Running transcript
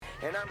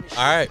All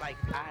right,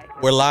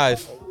 we're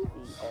live.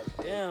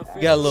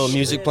 We got a little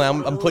music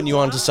playing. I'm putting you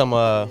on to some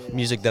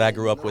music that I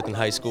grew up with in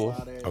high school.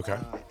 Okay.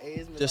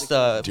 Just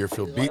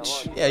Deerfield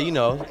Beach. yeah, you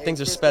know,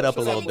 things are sped up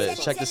a little bit.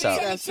 Check this out.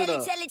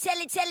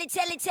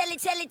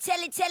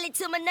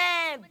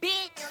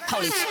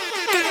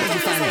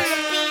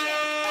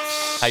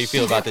 How you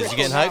feel about this? You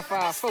getting hype?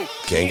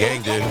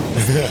 Gang,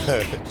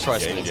 dude.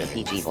 Trust me.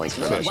 PG voice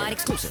version. Wide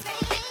exclusive.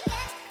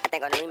 I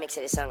think on the remix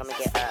of this song, I'm gonna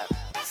get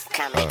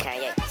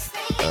Kanye.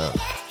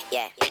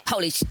 Yeah.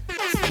 Holy sh!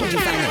 Where'd you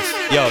find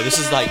this? Yo, this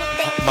is like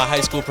my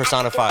high school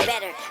personified.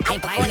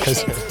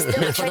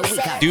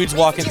 Dudes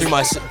walking through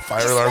my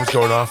Fire alarms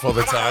going off all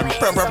the time.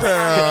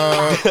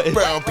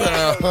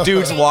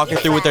 dudes walking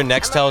through with their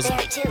Nextels,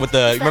 with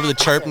the remember the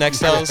chirp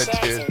Nextels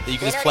Dude. that you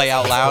can just play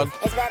out loud.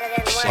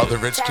 All the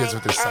rich kids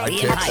with their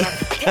sidekicks.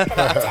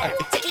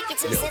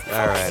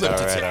 All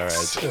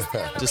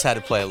right. Just had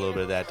to play a little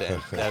bit of that.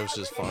 That was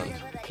just fun.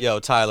 Yo,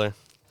 Tyler.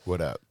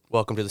 What up?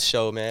 Welcome to the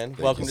show, man.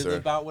 Welcome you, to sir. the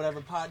Bout Whatever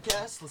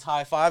podcast. Let's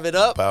high five it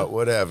up. About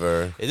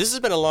whatever. Hey, this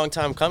has been a long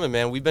time coming,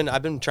 man.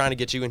 I've been trying to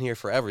get you in here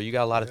forever. You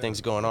got a lot of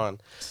things going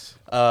on.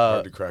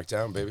 Hard to crack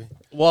down, baby.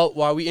 Well,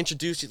 while we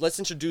introduce you, let's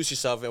introduce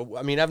yourself.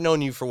 I mean, I've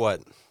known you for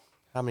what?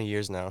 How many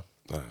years now?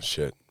 Oh,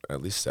 shit.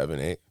 At least 7,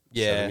 8.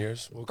 Yeah. 7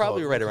 years?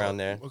 Probably right around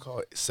there. We'll call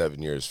it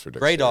 7 years for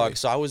Grey dexterity. Dog.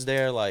 So I was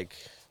there like,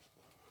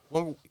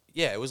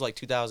 it was like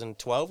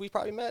 2012 we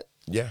probably met.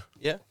 Yeah.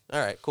 Yeah. All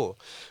right, cool.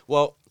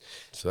 Well,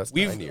 So that's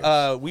we've 9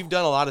 years. we've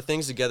done a lot of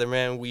things together,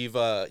 man.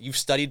 You've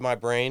studied my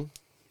brain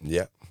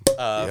Yeah.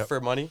 Yep. for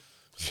money.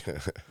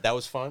 That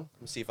was fun.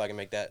 Let me see if I can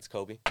make that. It's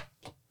Kobe.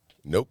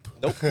 Nope.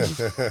 Nope.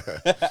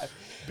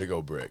 Big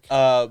old brick.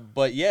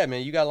 But yeah,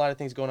 man, you got a lot of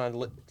things going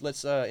on.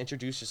 Let's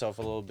introduce yourself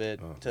a little bit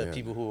to yeah.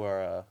 people who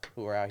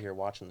are out here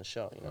watching the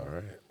show. You know. All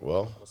right.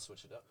 Well, Let's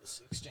switch it up.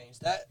 Let's exchange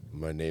that.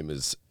 my name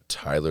is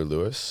Tyler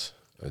Lewis,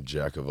 a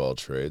jack of all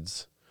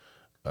trades.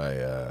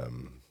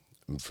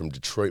 I'm from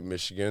Detroit,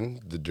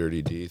 Michigan, the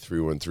Dirty D,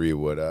 313,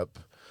 what up?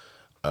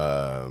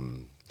 I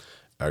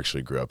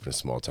actually grew up in a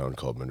small town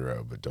called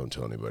Monroe, but don't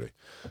tell anybody.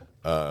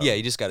 Yeah,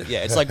 you just got to.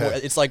 Yeah,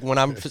 it's like when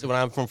I'm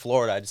from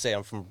Florida, I'd say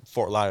I'm from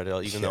Fort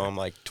Lauderdale, even though I'm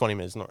like 20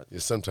 minutes north. Yeah,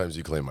 sometimes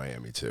you claim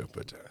Miami too,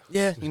 but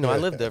Yeah, I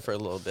lived there for a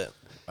little bit.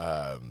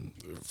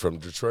 from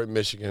Detroit,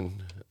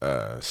 Michigan,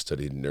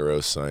 studied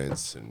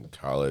neuroscience in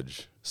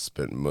college,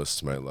 spent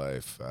most of my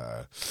life,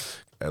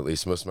 at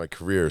least most of my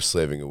career,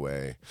 slaving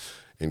away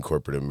in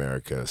corporate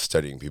America,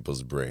 studying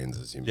people's brains,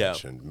 as you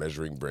mentioned,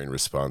 measuring brain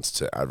response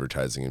to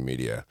advertising and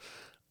media.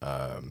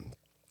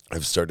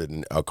 I've started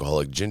an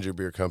alcoholic ginger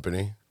beer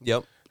company.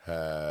 Yep.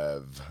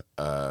 Have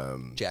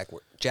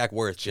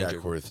Jackworth Ginger.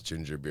 Jackworth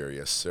Ginger Beer,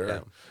 yes,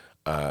 sir.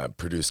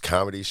 Produce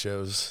comedy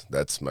shows.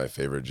 That's my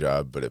favorite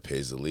job, but it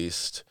pays the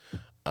least.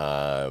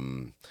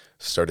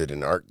 Started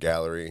an art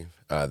gallery.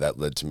 That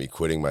led to me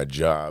quitting my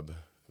job,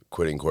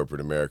 quitting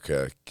corporate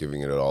America,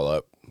 giving it all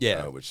up.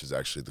 Yeah. Which is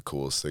actually the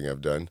coolest thing I've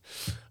done.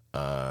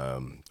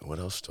 What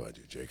else do I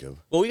do, Jacob?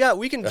 Well,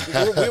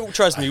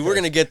 trust me, we're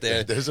gonna get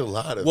there. There's a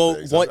lot of Well,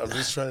 things. what-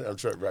 I'm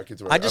trying racking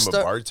through. I I'm just a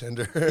start-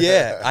 bartender.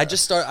 Yeah, I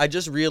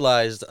just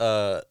realized,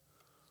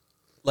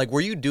 like,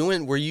 were you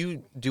doing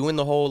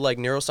the whole like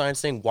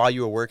neuroscience thing while we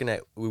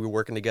were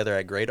working together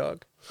at Grey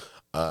Dog?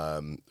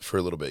 For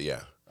a little bit,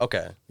 yeah.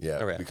 Okay. Yeah,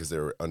 All right. because they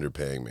were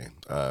underpaying me.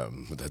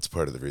 That's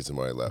part of the reason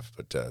why I left.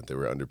 But they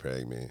were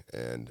underpaying me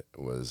and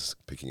was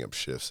picking up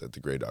shifts at the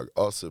Grey Dog.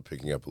 Also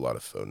picking up a lot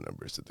of phone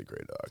numbers at the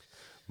Grey Dog.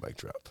 Mic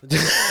drop.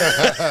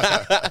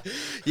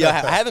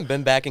 Yeah, I haven't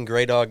been back in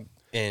Grey Dog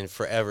in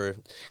forever.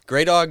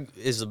 Grey Dog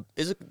is a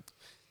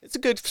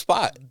good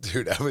spot.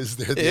 Dude, I was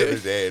there the other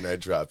day and I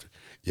dropped,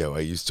 yo, I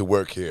used to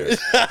work here. And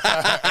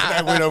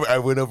I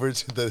went over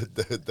to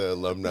the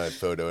alumni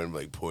photo and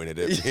like pointed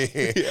at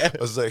me. Yeah.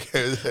 I was like,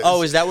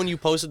 Oh, is that when you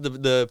posted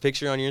the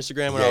picture on your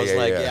Instagram when I was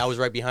Yeah. I was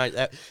right behind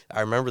that?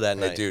 I remember that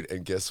hey, night. dude,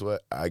 and guess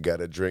what? I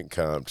got a drink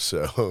comped,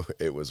 so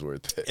it was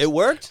worth it. It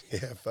worked?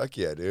 Yeah, fuck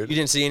yeah, dude. You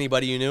didn't see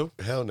anybody you knew?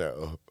 Hell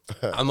no.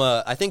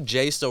 I think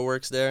Jay still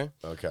works there.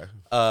 Okay.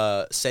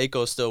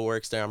 Seiko still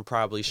works there, I'm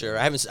probably sure.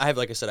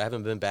 Like I said, I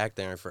haven't been back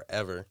there in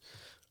forever.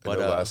 But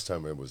But last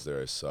time I was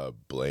there, I saw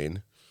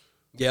Blaine.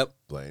 Yep.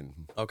 Blaine.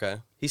 Okay.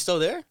 He's still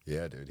there?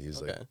 Yeah, dude.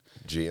 He's like Okay.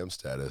 GM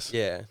status.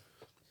 Yeah.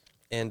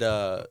 And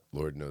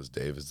Lord knows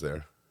Dave is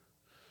there.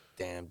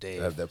 damn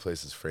Dave. That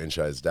place is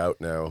franchised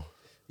out now.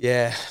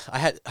 Yeah.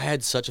 I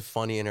had such a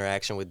funny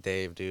interaction with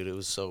Dave, dude. It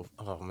was so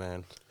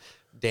man.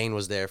 Dane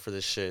was there for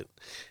this shit.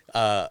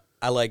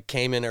 I like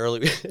came in early.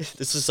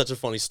 This is such a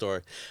funny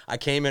story. I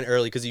came in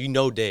early because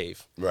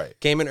Dave. Right.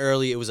 Came in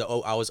early. It was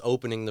I was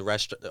opening the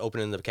restaurant,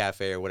 opening the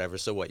cafe or whatever.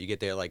 So what? You get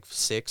there like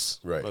 6.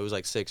 Right. It was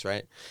like 6,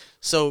 right?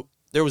 So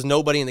there was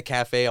nobody in the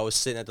cafe. I was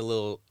sitting at the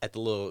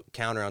little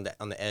counter on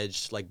the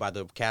edge, like by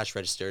the cash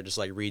register, just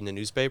like reading the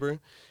newspaper.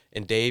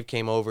 And Dave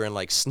came over and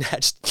like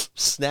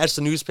snatched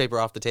the newspaper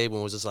off the table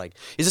and was just like,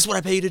 "Is this what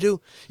I pay you to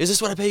do? Is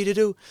this what I pay you to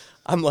do?"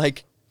 I'm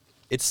like,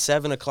 it's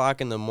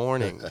 7:00 in the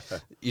morning.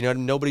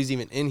 Nobody's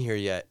even in here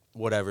yet.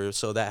 Whatever.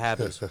 So that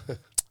happens.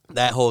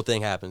 That whole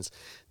thing happens.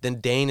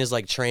 Then Dane is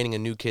like training a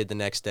new kid the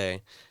next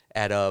day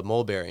at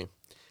Mulberry,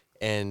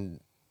 and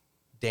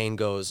Dane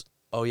goes,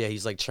 "Oh yeah,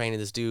 he's like training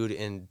this dude,"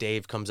 and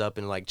Dave comes up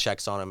and like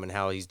checks on him and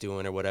how he's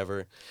doing or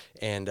whatever,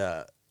 and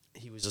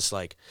he was just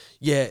like,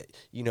 "Yeah,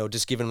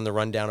 just giving him the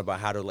rundown about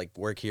how to like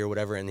work here or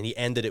whatever," and then he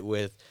ended it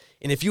with,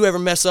 "And if you ever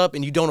mess up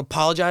and you don't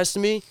apologize to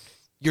me,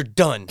 you're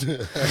done."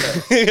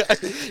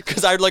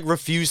 Because I like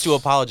refused to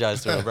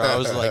apologize to him, bro. I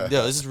was like,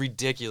 "No, this is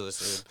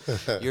ridiculous,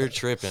 dude. You're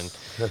tripping."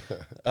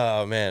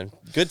 Oh man,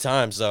 good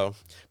times though.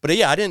 But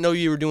yeah, I didn't know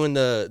you were doing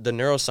the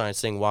neuroscience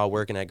thing while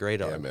working at Grey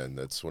Dog. Yeah, man,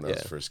 that's when I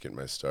was first getting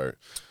my start.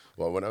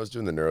 Well, when I was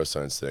doing the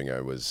neuroscience thing,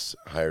 I was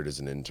hired as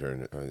an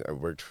intern. I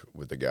worked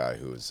with a guy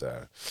who was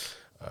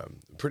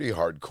pretty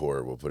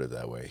hardcore, we'll put it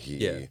that way.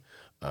 He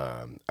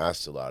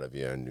asked a lot of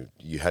you, and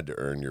you had to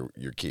earn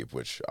your keep,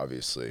 which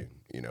obviously,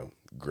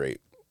 great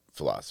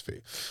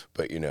philosophy.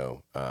 But,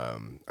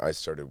 I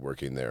started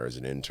working there as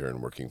an intern,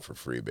 working for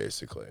free,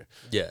 basically.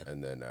 Yeah.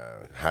 And then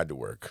had to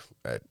work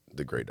at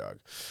the Grey Dog.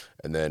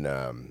 And then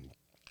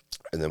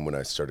when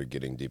I started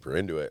getting deeper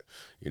into it,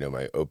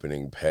 my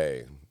opening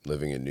pay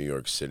living in New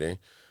York City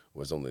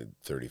was only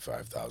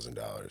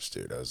 $35,000,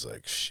 dude. I was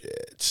like,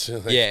 shit.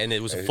 Yeah, and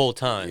it was full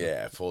time.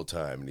 Yeah, full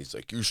time. And he's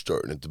like, "You're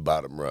starting at the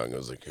bottom rung." I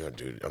was like, "Yeah,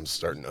 dude, I'm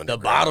starting The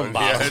underground."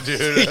 bottom. Yeah,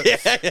 dude. Yeah.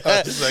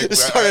 I was like,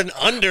 Started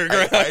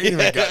underground. I ain't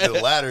even got to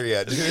the ladder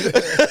yet, dude.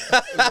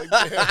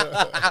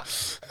 I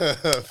was like,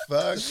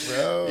 fuck,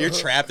 bro. You're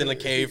trapped in a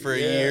cave for a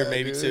year,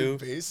 maybe dude, 2.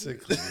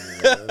 Basically,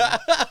 man.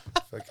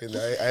 Fucking,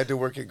 I had to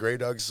work at Grey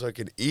Dog so I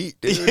could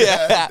eat, dude.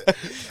 Yeah.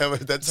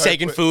 That's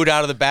Taking food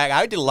out of the bag.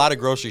 I did a lot of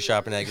grocery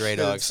shopping at Grey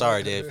Dog.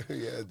 Sorry, Dave.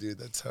 Yeah, dude,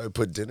 that's how I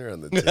put dinner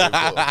on the table.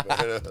 I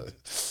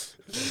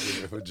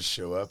would just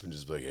show up and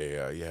just be like, "Hey,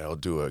 I'll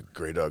do a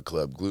Grey Dog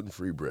Club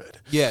gluten-free bread."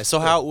 Yeah. So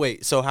how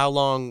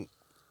long?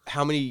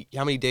 How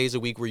many days a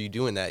week were you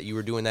doing that? You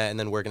were doing that and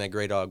then working at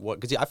Grey Dog.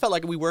 What? Because I felt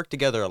like we worked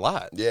together a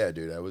lot. Yeah,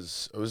 dude, I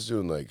was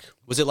doing like.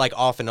 Was it like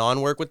off and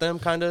on work with them,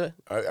 kind of?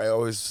 I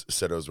always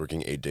said I was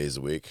working 8 days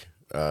a week.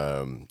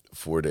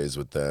 4 days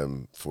with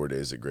them, 4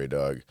 days at Grey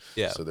Dog.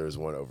 Yeah. So there was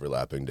one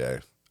overlapping day.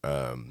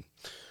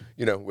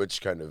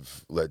 Which kind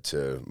of led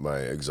to my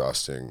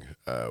exhausting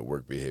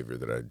work behavior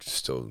that I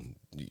still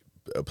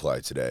apply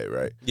today,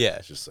 right? Yeah.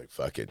 It's just like,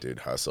 fuck it, dude.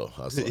 Hustle.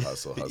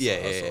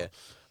 Yeah.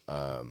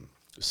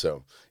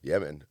 So, yeah,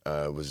 man,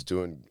 I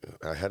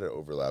had an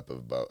overlap of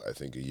about, I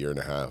think, a year and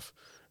a half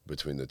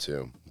between the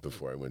two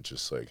before I went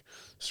just like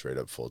straight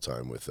up full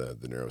time with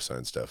the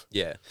neuroscience stuff.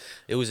 Yeah,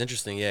 it was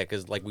interesting. Yeah,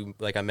 because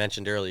like I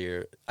mentioned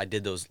earlier, I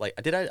did those I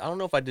don't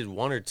know if I did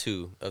 1 or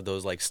 2 of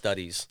those like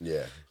studies.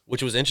 Yeah.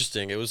 Which was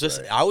interesting. It was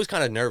just I was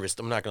kind of nervous.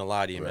 I'm not gonna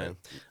lie to you, man.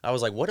 I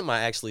was like, what am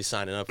I actually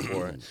signing up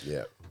for?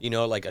 Yeah.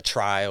 Like a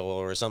trial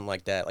or something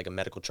like that, like a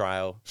medical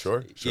trial.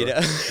 Sure. Yeah,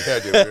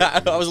 dude.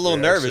 I was a little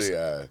nervous.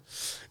 Actually,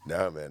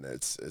 no, man, I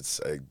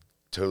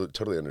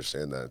totally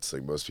understand that. It's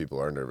like most people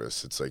are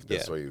nervous. It's like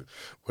that's why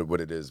what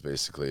it is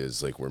basically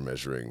is like we're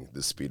measuring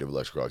the speed of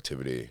electrical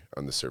activity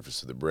on the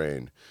surface of the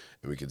brain,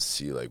 and we can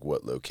see like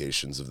what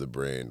locations of the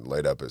brain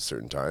light up at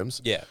certain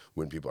times. Yeah.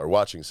 When people are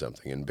watching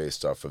something, and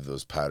based off of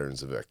those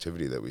patterns of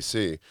activity that we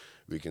see,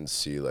 we can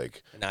see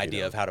like an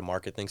idea of how to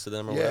market things to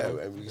them. Or yeah, whatever.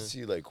 and we can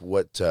see like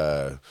what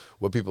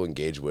people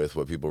engage with,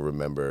 what people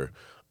remember,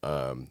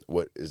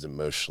 what is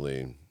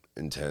emotionally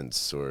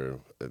intense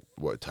or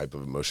what type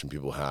of emotion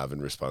people have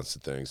in response to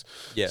things.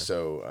 Yeah.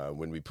 So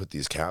when we put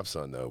these caps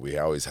on, though, we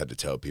always had to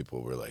tell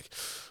people, we're like,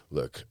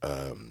 look,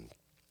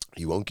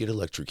 you won't get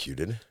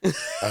electrocuted.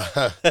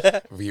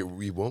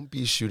 We won't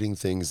be shooting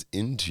things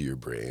into your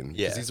brain.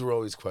 Yeah. Because these were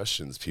always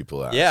questions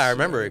people asked. Yeah, I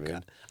remember it.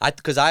 it.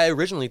 Because I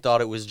originally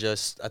thought it was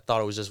just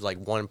like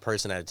one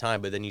person at a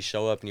time, but then you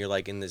show up and you're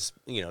like in this,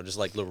 just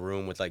like little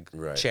room with like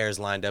chairs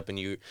lined up, and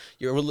you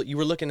were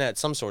looking at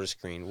some sort of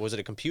screen. Was it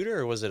a computer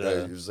or was it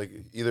It was like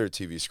either a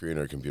TV screen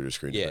or a computer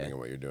screen, depending on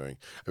what you're doing.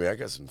 I mean, I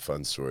got some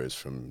fun stories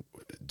from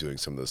doing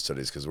some of those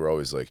studies because we're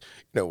always like,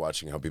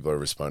 watching how people are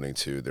responding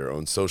to their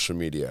own social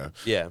media.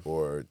 Yeah.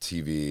 Or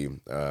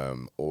TV,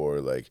 or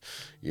like,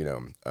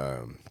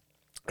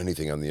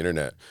 anything on the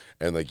internet.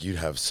 And like you'd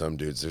have some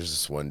dudes, there's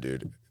this one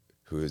dude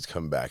who has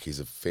come back. He's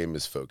a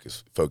famous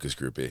focus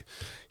groupie.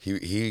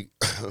 He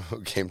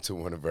came to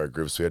one of our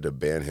groups. We had to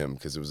ban him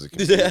because it was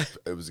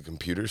a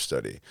computer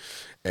study.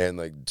 And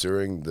like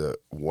during the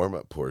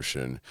warm-up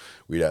portion,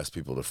 we'd ask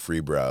people to free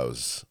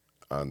browse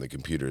on the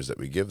computers that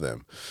we give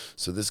them.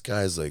 So this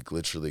guy's like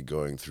literally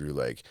going through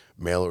like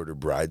mail order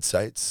bride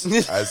sites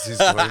as he's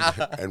going,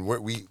 and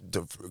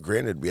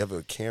granted we have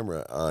a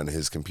camera on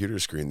his computer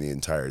screen the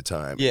entire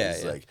time. Yeah,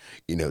 he's like,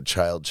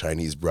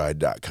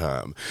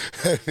 childchinesebride.com.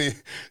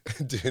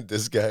 Dude,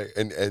 this guy,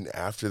 and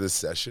after the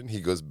session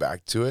he goes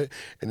back to it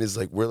and is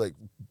like, we're like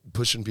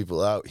pushing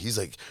people out. He's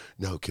like,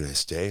 no, can I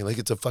stay? Like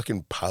it's a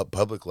fucking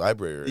public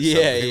library or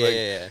something.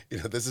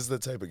 Yeah. This is the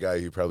type of guy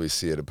you probably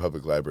see at a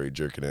public library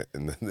jerking it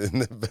in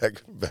the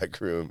back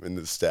room in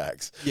the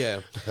stacks. Yeah.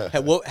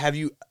 Have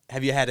you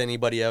had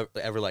anybody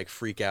ever like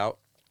freak out?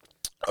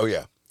 Oh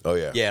yeah. Oh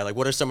yeah. Yeah, like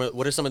what are some of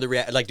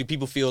the like? Do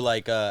people feel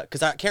like?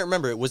 Because I can't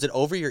remember. Was it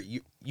over your?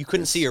 You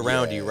couldn't see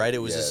around you, right? It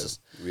was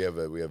just. We have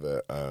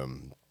a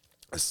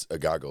set of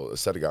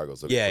goggles that put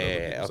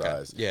over people's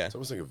eyes. Yeah, it's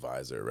almost like a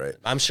visor, right?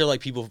 I'm sure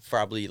like people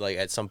probably like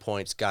at some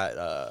points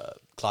got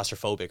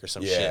claustrophobic or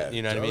some shit.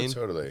 You know what I mean?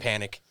 Totally.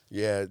 Panic.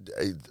 Yeah,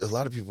 a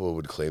lot of people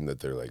would claim that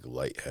they're like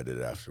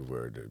lightheaded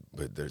afterward,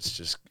 but it's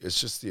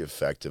just the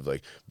effect of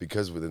like,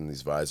 because within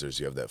these visors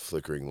you have that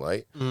flickering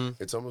light.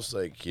 Mm-hmm. It's almost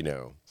like,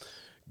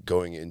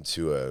 going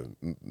into a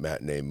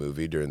matinee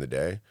movie during the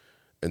day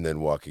and then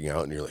walking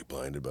out and you're like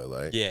blinded by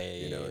light.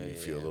 And you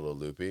feel a little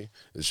loopy.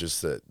 It's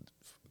just that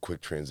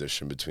quick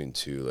transition between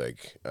two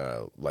like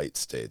light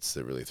states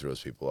that really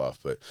throws people off.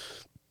 But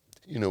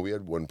we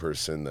had one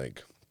person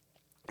like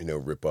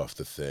rip off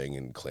the thing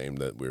and claim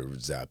that we were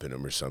zapping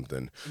him or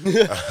something.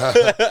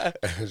 I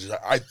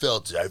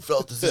felt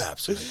the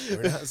zaps.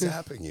 We're not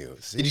zapping you.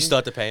 See? Did you still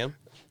have to pay him?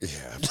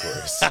 Yeah, of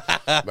course.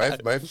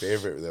 my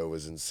favorite though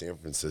was in San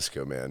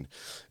Francisco, man.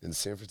 In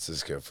San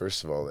Francisco,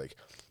 first of all, like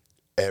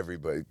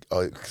everybody,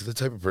 the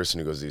type of person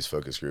who goes to these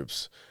focus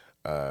groups,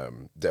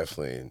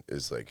 definitely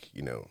is like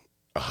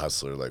a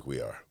hustler like we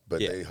are,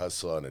 but they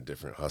hustle on a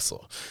different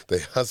hustle. They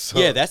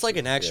hustle. Yeah, that's like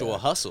an actual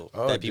hustle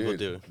that people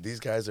do. These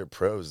guys are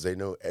pros. They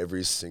know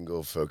every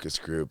single focus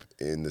group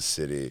in the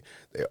city.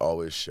 They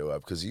always show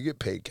up because you get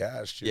paid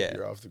cash. Dude.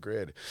 You're off the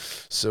grid.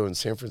 So in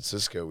San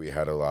Francisco, we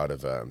had a lot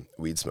of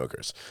weed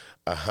smokers.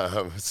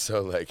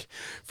 So like,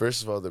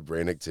 first of all, the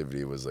brain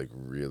activity was like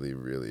really,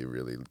 really,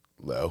 really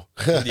low.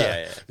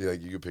 Yeah.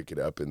 Like you could pick it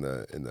up in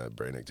the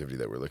brain activity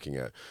that we're looking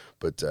at,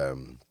 but.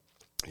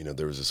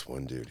 There was this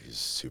one dude, he's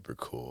super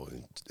cool.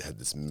 He had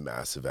this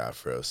massive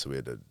afro, so we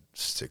had to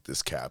stick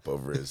this cap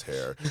over his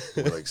hair.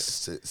 We're like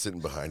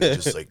sitting behind him,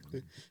 just like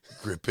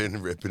ripping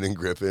and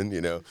gripping,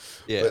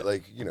 Yeah. But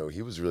like,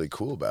 he was really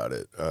cool about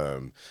it.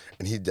 And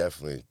he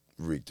definitely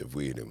reeked of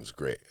weed and was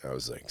great. I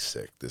was like,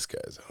 sick, this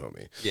guy's a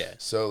homie. Yeah.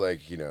 So like,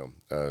 he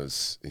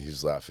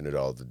was laughing at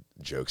all the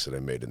jokes that I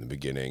made in the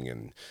beginning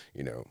and,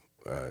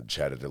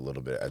 chatted a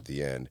little bit at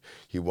the end.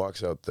 He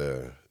walks out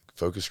the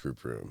focus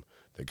group room.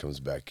 That comes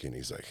back in,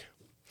 he's like,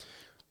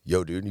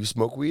 yo, dude, you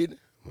smoke weed?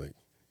 I'm like,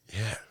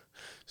 yeah.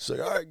 He's like,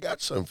 all right,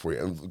 got some for you.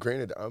 And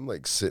granted, I'm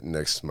like sitting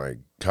next to my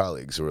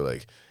colleagues who are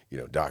like,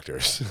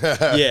 doctors.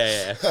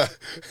 Yeah.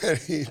 And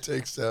he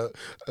takes out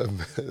a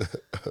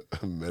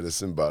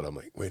medicine bottle. I'm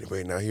like,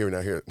 wait, not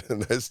here.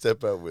 And I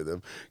step out with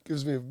him,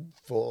 gives me a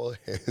full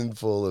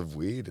handful of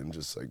weed and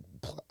just like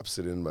plops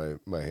it in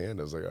my hand.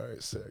 I was like, all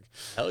right, sick.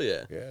 Hell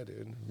yeah. Yeah,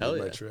 dude. Hell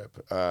my yeah. trip.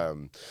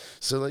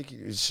 So like,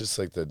 it's just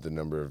like the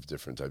number of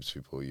different types of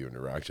people you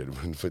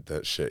interacted with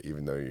that shit,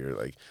 even though you're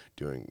like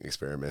doing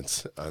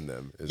experiments on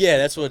them. Yeah,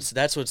 that's what's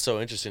so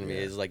interesting to me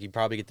is like you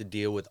probably get to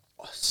deal with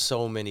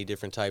so many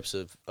different types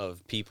of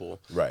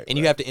people, right? And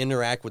you have to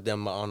interact with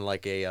them on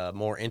like a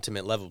more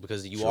intimate level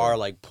because you are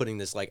like putting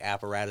this like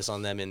apparatus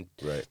on them, and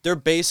they're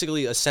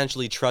basically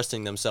essentially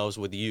trusting themselves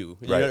with you,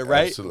 right?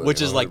 Absolutely.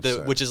 Which is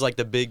 100%. like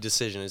the big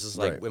decision. It's just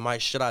like,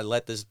 should I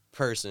let this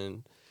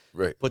person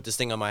put this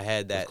thing on my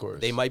head that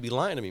they might be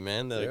lying to me,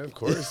 man? Like, yeah, of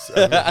course.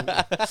 I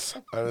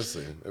mean,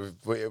 honestly,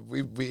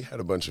 we had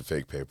a bunch of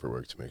fake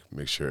paperwork to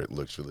make sure it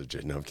looked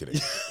legit. No, I'm kidding.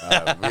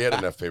 We had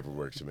enough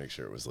paperwork to make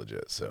sure it was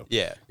legit. So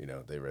yeah,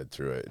 they read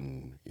through it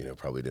and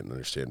probably didn't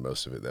understand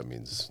most of it. That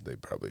means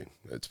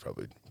it's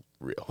probably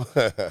real.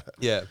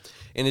 Yeah,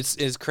 and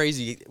it's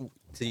crazy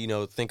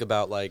to think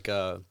about like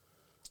the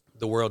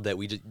world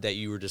that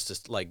you were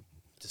just like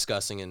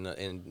discussing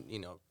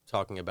and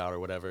talking about or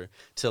whatever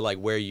to like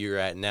where you're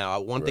at now.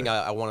 One thing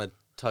I want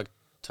to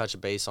touch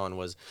base on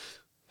was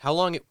how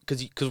long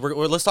because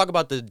let's talk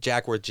about the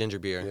Jackworth Ginger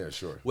Beer. Yeah,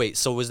 sure. Wait,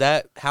 so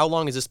how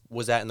long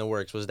was that in the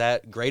works? Was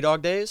that Grey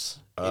Dog days?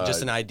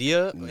 Just an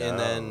idea, no, and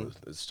then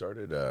it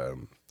started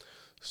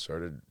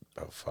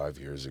about 5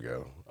 years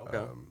ago.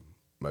 Okay.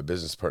 My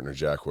business partner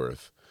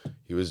Jackworth,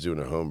 he was doing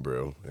a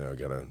homebrew.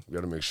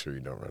 Gotta make sure you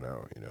don't run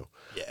out.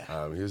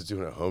 Yeah. He was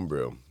doing a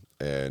homebrew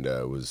and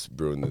was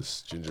brewing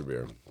this ginger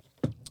beer,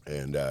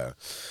 and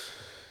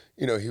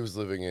he was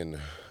living in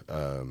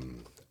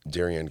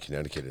Darien,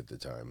 Connecticut at the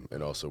time,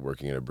 and also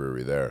working at a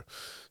brewery there.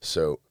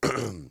 So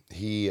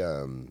he,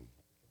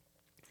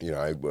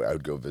 I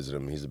would go visit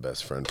him. He's a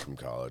best friend from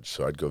college,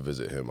 so I'd go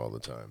visit him all the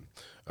time.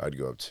 I'd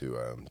go up to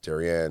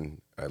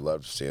Darien. I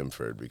loved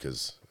Stamford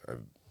because I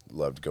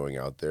loved going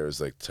out there. It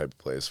was like the type of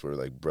place where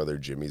like Brother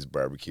Jimmy's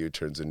barbecue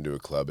turns into a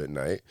club at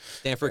night.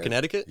 Stamford,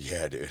 Connecticut?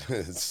 Yeah, dude.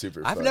 It's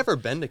super fun. I've never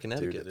been to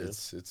Connecticut, dude.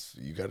 It's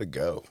you gotta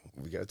go.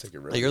 We gotta take it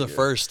really You're the good.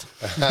 first.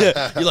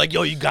 You're like,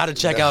 yo, you gotta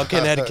check out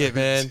Connecticut,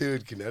 man.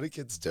 Dude,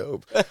 Connecticut's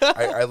dope.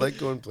 I like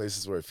going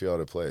places where I feel out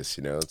of place,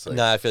 It's like,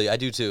 I feel you. I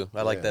do too.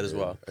 I like that as dude.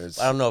 well.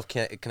 I don't know if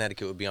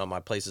Connecticut would be on my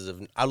places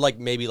of. I'd like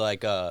maybe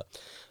like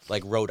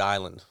Rhode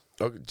Island.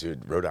 Oh,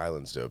 dude, Rhode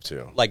Island's dope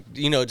too. Like,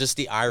 just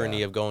the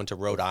irony of going to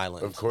Rhode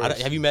Island. Of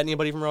course. Have you met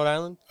anybody from Rhode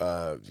Island?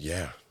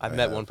 Yeah. I've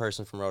met one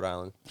person from Rhode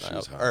Island.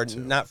 She's hot, or too.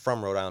 not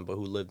from Rhode Island, but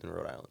who lived in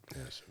Rhode Island.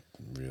 Yeah, she's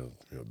real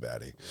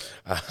baddie.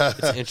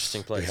 It's an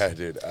interesting place. Yeah,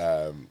 dude.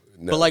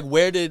 No. But like,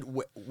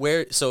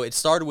 so it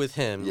started with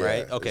him, Yeah,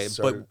 right? it Okay,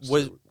 started-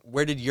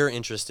 where did your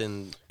interest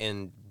in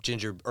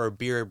ginger or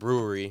beer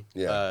brewery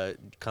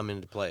come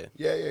into play?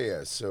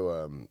 Yeah.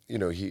 So,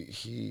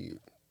 he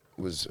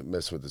was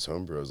messing with his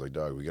homebrew. I was like,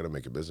 dog, we got to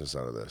make a business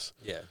out of this.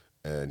 Yeah.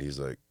 And he's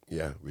like,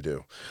 yeah, we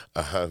do.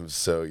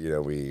 So,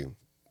 we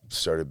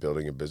started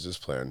building a business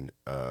plan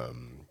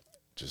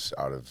just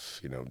out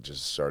of,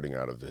 just starting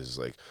out of his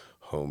like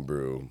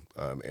homebrew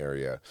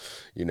area,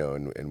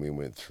 and we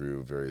went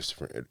through various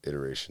different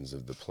iterations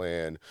of the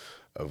plan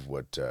of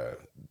what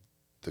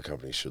the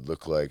company should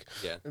look like,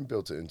 and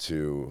built it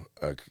into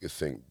a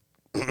thing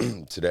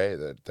today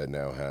that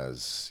now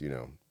has,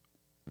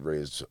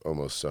 raised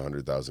almost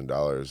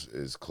 $100,000,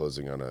 is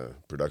closing on a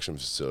production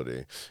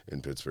facility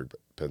in Pittsburgh,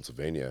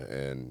 Pennsylvania,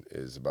 and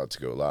is about to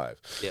go live.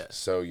 Yeah.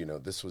 So,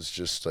 this was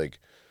just like,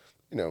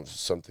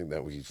 something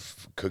that we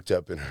cooked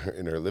up in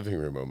our living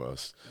room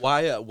almost.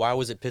 Why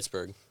was it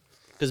Pittsburgh?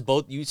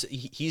 Because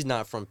he's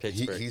not from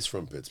Pittsburgh. He's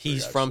from Pittsburgh.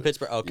 He's from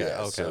Pittsburgh. Okay.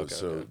 Yeah, Okay.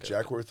 So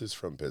Jackworth is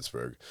from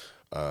Pittsburgh.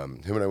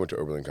 Him and I went to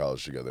Oberlin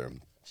College together.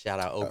 Shout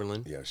out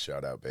Oberlin. Yeah,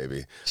 shout out,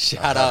 baby.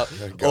 Shout out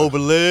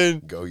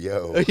Oberlin. Go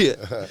yo.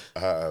 Yeah.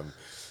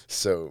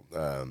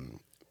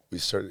 We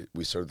started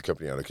the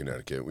company out of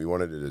Connecticut. We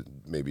wanted to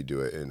maybe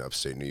do it in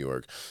upstate New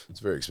York. It's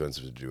very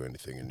expensive to do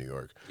anything in New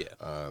York.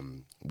 Yeah.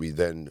 We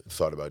then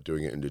thought about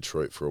doing it in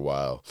Detroit for a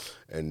while,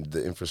 and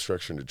the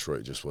infrastructure in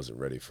Detroit just wasn't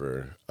ready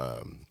for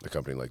a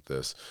company like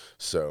this.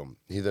 So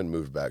he then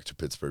moved back to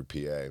Pittsburgh,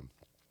 PA,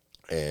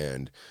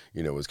 and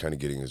was kind of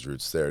getting his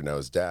roots there. Now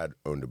his dad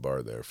owned a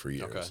bar there for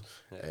years,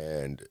 Okay. Yeah.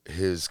 and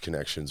his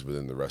connections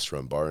within the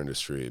restaurant bar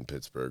industry in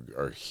Pittsburgh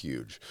are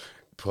huge.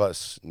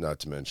 Plus, not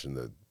to mention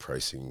the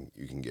pricing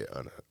you can get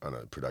on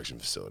a production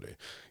facility.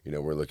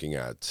 We're looking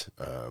at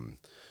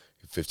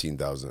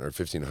 15,000 or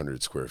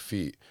 1,500 square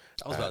feet.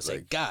 I was about to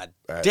say, God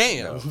at,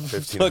 damn,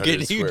 1,500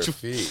 fucking square huge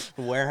feet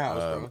warehouse,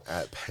 bro.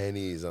 at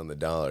pennies on the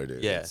dollar,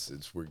 dude. Yeah.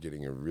 We're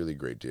getting a really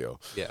great deal.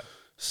 Yeah.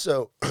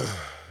 So,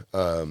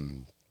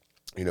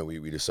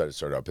 we decided to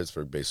start out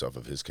Pittsburgh based off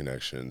of his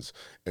connections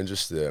and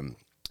just the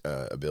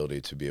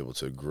ability to be able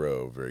to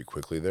grow very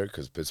quickly there,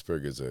 because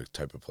Pittsburgh is a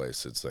type of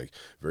place that's like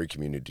very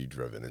community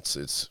driven.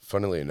 It's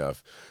funnily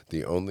enough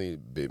the only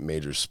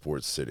major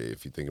sports city,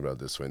 if you think about it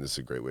this way, and this is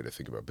a great way to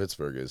think about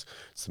Pittsburgh, is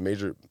it's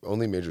the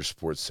only major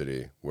sports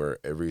city where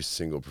every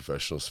single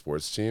professional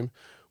sports team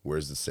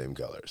wears the same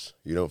colors.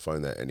 You don't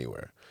find that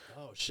anywhere.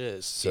 Oh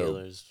shit, So,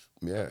 Steelers.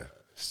 Yeah.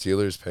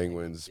 Steelers,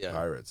 Penguins, Yeah.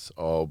 Pirates,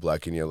 all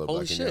black and yellow, Holy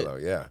black shit. and yellow.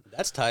 Yeah.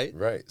 That's tight.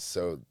 Right.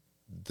 So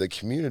the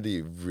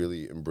community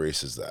really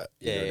embraces that.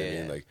 You know what I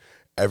mean? Yeah. Like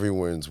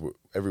everyone's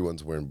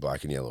wearing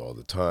black and yellow all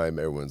the time.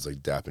 Everyone's like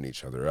dapping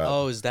each other up.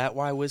 Oh, is that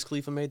why Wiz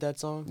Khalifa made that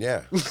song?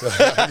 Yeah.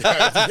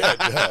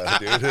 yeah,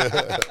 dude.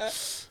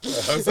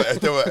 I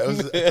thought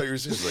you were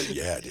just like,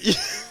 yeah, dude.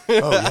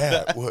 Oh,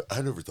 yeah. What?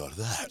 I never thought of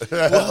that.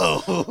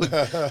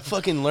 Whoa.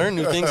 Fucking learn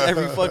new things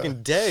every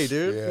fucking day,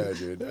 dude. Yeah,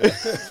 dude.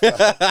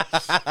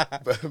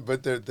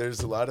 but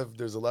there's a lot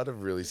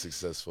of really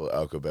successful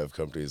alcobev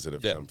companies that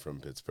have come from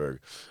Pittsburgh.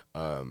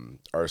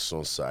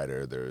 Arsenal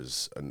Cider.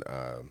 There's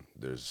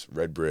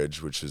Red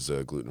Bridge, which is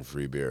a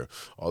gluten-free beer.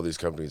 All these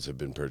companies have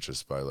been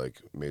purchased by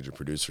like major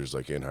producers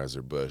like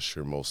Anheuser-Busch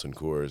or Molson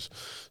Coors.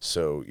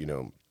 So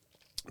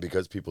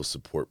because people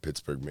support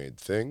Pittsburgh-made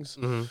things,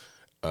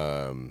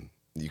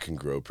 you can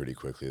grow pretty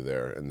quickly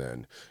there. And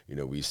then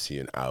we see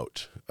an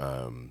out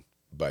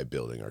by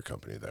building our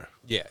company there.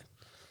 Yeah.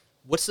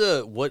 Because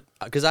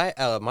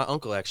my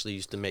uncle actually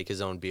used to make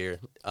his own beer.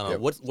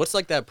 What's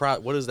like that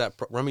what is that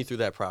run me through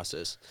that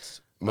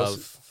process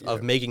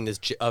of making this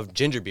of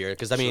ginger beer,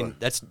 because I mean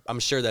I'm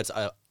sure that's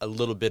a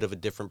little bit of a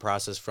different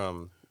process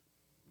from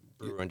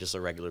brewing just a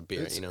regular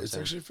beer. It's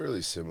actually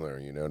fairly similar.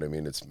 You know what I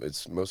mean?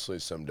 It's mostly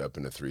summed up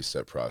in a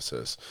 3-step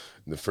process.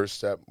 And the first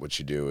step, what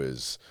you do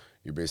is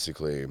you're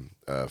basically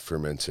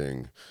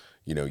fermenting,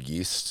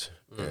 yeast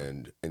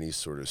and any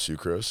sort of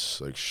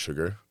sucrose like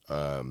sugar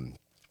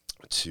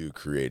to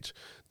create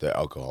the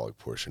alcoholic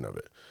portion of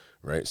it.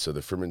 Right, so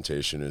the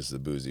fermentation is the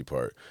boozy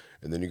part,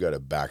 and then you got to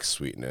back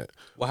sweeten it.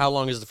 Well, how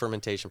long is the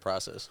fermentation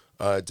process?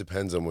 It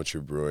depends on what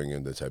you're brewing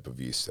and the type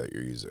of yeast that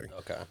you're using.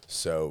 Okay.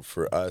 So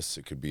for us,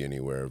 it could be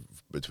anywhere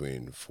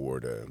between 4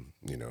 to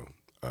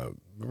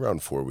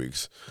around 4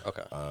 weeks.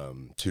 Okay.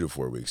 2 to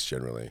 4 weeks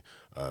generally,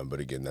 but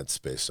again, that's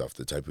based off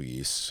the type of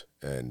yeast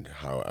and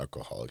how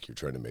alcoholic you're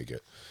trying to make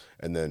it.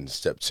 And then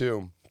step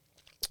 2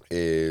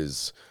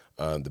 is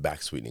the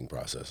back sweetening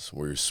process,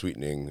 where you're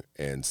sweetening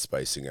and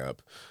spicing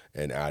up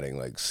and adding,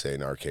 like, say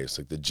in our case,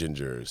 like the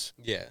gingers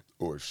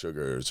or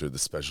sugars or the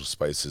special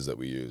spices that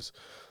we use.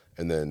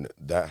 And then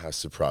that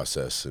has to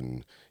process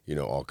and,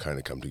 all kind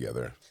of come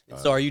together.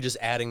 So are you just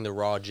adding the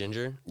raw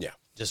ginger? Yeah.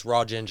 Just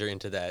raw ginger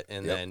into that,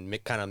 and then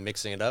kind of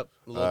mixing it up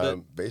a little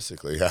bit.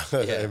 Basically, yeah.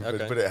 Yeah,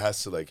 But it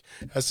has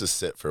to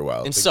sit for a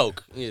while And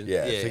soak.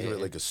 Yeah, think of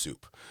it like a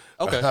soup.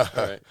 Okay, all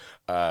right.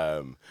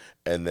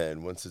 And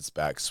then once it's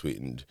back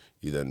sweetened,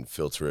 you then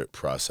filter it,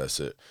 process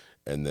it,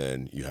 and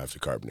then you have to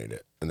carbonate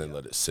it, and then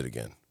let it sit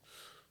again.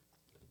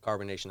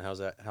 Carbonation. How's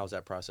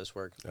that process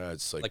work?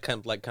 It's like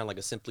kind of like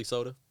a Simply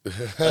Soda.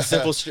 A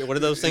simple. What are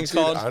those things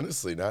called?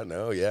 Honestly, not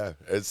know. Yeah,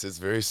 it's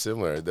very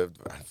similar. I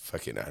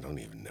don't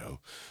even know.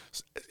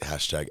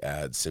 Hashtag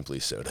ad Simply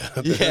Soda.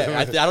 Yeah,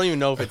 I don't even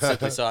know if it's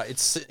Simply Soda.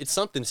 It's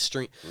something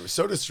stream.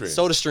 Soda Stream.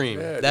 Soda Stream.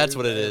 Yeah, That's dude,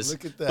 what it is.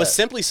 Look at that. But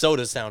Simply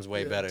Soda sounds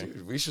way Yeah, better.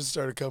 dude, we should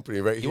start a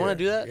company right here. You want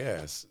to do that?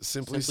 Yes,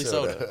 Simply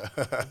Soda.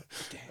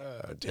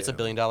 Damn. It's $1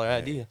 billion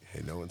idea.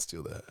 Hey, no one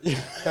steal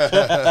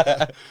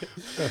that.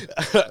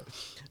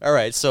 All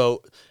right,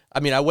 so I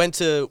mean, I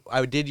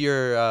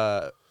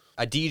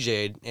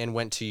DJ'd and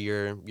went to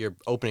your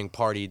opening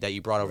party that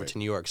you brought over to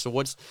New York. So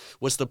what's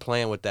the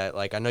plan with that?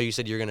 Like, I know you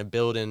said you're gonna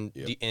build in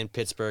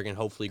Pittsburgh and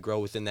hopefully grow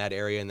within that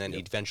area, and then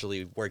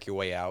eventually work your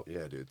way out.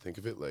 Yeah, dude. Think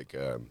of it like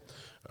I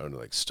don't know,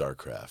 like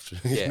StarCraft.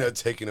 Yeah.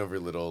 Taking over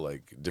little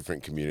like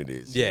different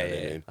communities. Yeah, you know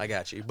what I mean? I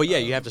got you. But yeah,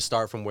 you have to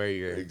start from where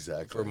you're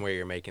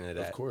making it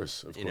at. Of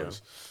course. Know?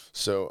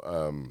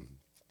 So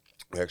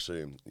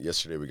actually,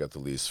 yesterday we got the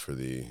lease for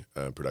the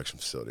production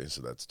facility,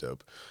 so that's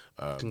dope.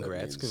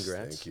 Congrats.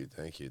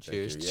 Thank you.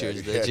 Cheers, Yeah,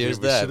 cheers, dude, cheers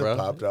we that, should bro. have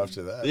popped off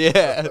to that.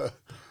 Yeah.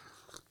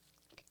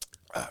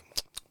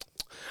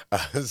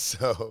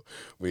 So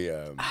we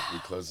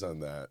closed on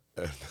that.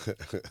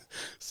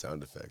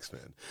 Sound effects,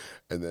 man.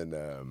 And then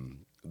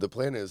the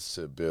plan is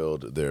to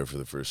build there for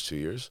the first 2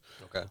 years.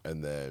 Okay.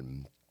 And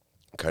then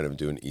kind of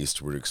do an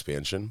eastward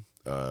expansion.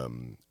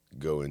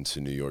 Go into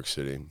New York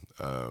City,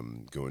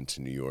 go into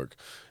New York.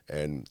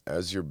 And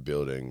as you're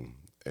building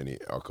any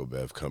alcohol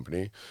bev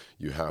company,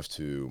 you have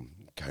to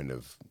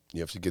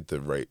get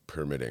the right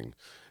permitting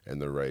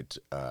and the right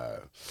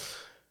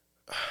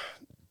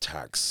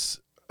tax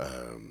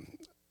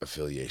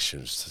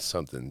affiliations to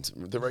something,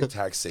 the right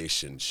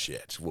taxation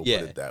shit. We'll put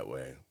it that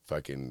way.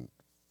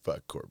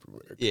 Fuck corporate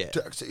America. Yeah.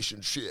 Taxation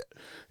shit.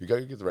 You got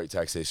to get the right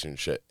taxation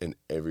shit in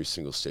every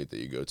single state that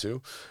you go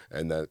to.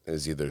 And that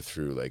is either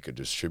through like a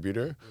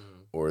distributor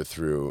or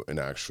through an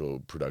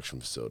actual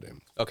production facility.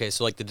 Okay,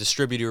 so like the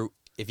distributor,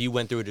 if you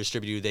went through a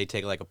distributor, they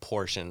take like a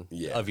portion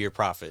of your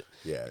profit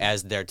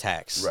as their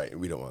tax. Right, and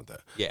we don't want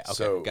that. Yeah, okay,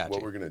 so gotcha.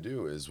 what we're going to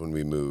do is when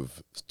we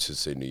move to,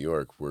 say, New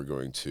York, and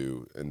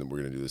then we're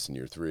going to do this in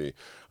year 3,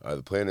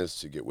 the plan is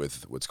to get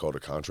with what's called a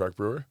contract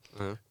brewer.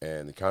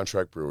 And the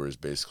contract brewer is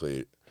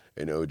basically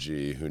an OG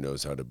who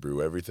knows how to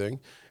brew everything,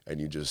 and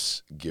you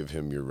just give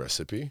him your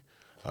recipe,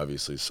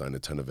 obviously sign a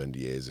ton of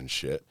NDAs and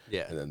shit,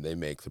 and then they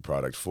make the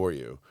product for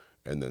you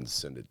and then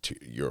send it to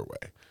your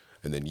way.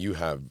 And then you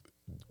have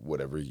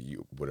whatever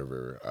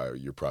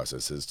your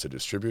process is to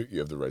distribute, you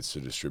have the rights to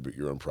distribute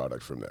your own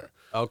product from there.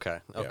 Okay.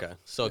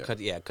 So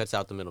it cuts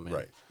out the middleman.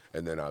 Right.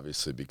 And then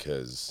obviously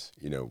because,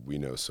 we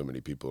know so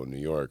many people in New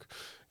York,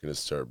 going to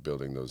start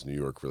building those New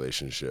York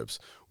relationships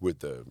with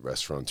the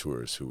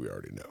restaurateurs who we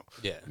already know.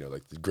 Yeah.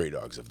 Like the Grey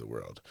Dogs of the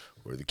world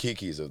or the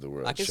Kikis of the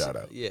world. Shout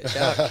out. Yeah,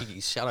 shout out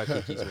Kikis. Shout out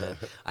Kikis, man.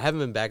 I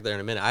haven't been back there in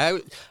a minute. I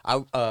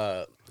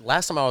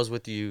last time I was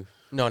with you,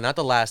 no, not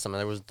the last time.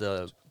 There was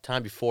the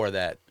time before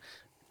that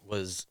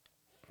was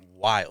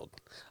wild.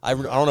 I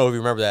don't know if you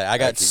remember that. I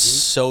got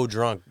so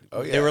drunk.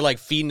 Oh, yeah. They were like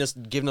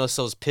giving us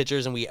those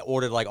pictures, and we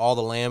ordered like all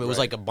the lamb. It was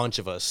like a bunch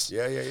of us.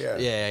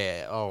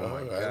 Yeah. Oh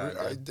my God.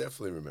 I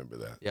definitely remember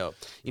that. Yo,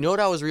 you know what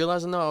I was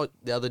realizing though?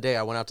 The other day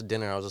I went out to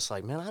dinner. I was just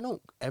like, man, I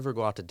don't ever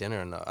go out to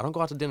dinner enough. I don't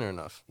go out to dinner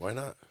enough. Why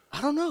not?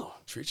 I don't know.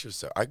 Treat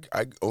yourself.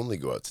 I only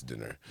go out to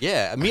dinner.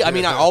 Yeah,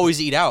 I always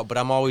eat out, but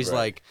I'm always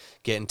like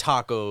getting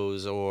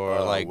tacos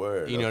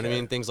or you know what I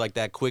mean? Things like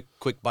that, quick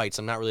bites.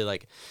 I'm not really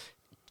like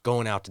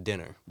going out to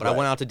dinner. But I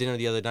went out to dinner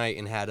the other night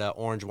and had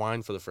orange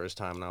wine for the first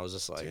time, and I was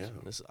just like,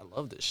 I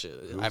love this shit.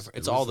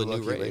 It's all the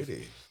new rave.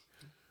 Lady?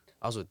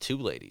 I was with 2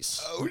 ladies.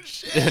 Oh,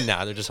 shit.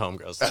 Nah, they're just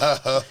homegirls.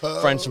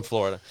 Friends from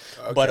Florida.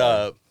 Okay.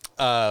 But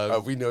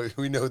we know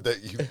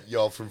that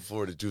y'all from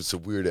Florida do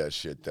some weird ass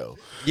shit though.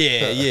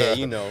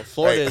 Yeah,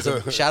 Florida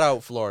is shout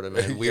out Florida,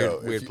 man.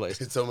 Weird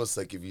place. It's almost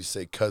like if you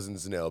say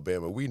cousins in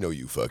Alabama, we know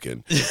you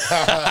fucking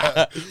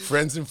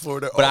friends in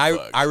Florida. But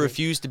I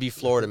refuse to be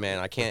Florida man.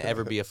 I can't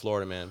ever be a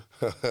Florida man.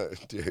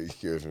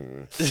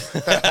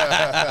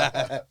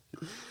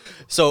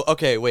 So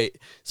okay, wait.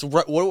 So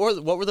what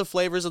were the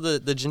flavors of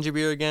the ginger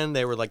beer again?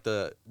 They were like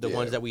the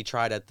ones that we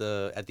tried at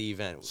the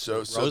event. So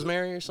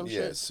rosemary or some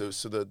shit. Yeah. So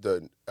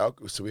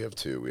so we have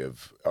 2. We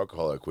have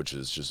alcoholic, which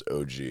is just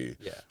OG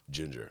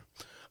ginger,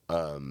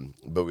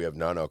 but we have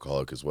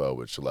non-alcoholic as well,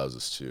 which allows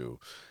us to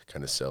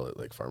kind of sell at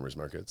like farmers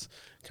markets.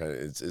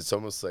 It's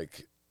almost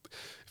like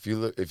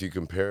if you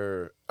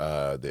compare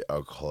the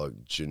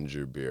alcoholic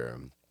ginger beer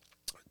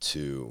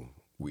to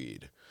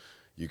weed,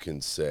 you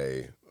can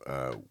say.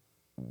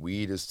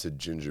 Weed is to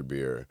ginger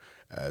beer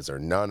as our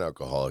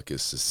non-alcoholic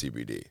is to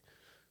CBD.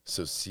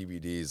 So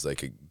CBD is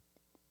like a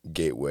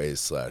gateway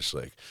 /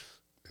 like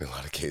in a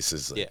lot of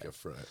cases, like Yeah. a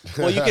front.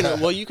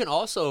 You can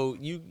also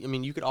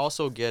you could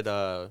also get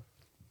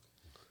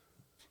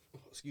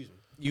excuse me.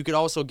 You could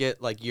also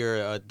get like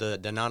your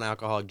the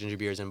non-alcoholic ginger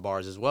beers in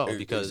bars as well,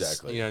 because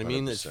Exactly, you know what I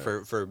mean. It's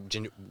 100%. for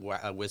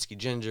whiskey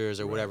gingers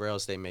or whatever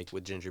else they make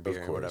with ginger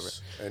beer Of or whatever.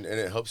 course, and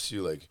it helps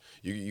you, like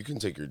you can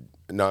take your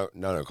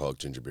non-alcoholic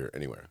ginger beer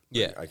anywhere.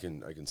 Yeah. Like,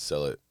 I can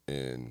sell it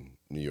in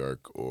New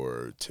York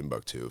or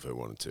Timbuktu if I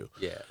wanted to.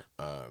 Yeah.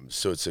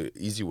 So it's an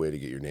easy way to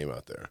get your name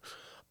out there.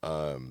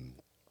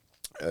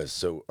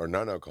 So our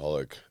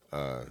non-alcoholic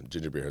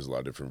ginger beer has a lot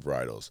of different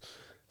varietals.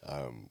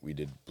 We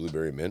did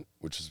blueberry mint,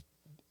 which is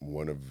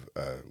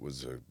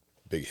was a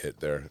big hit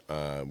there.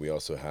 We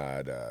also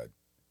had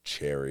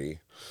cherry,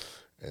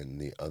 and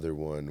the other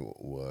one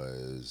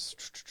was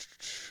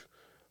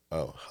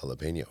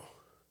jalapeno.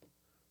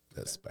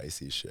 That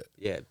spicy shit.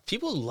 Yeah,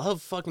 people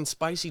love fucking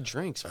spicy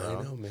drinks, bro.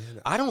 I know, man.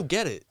 I don't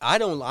get it.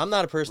 I'm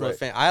not a personal Right.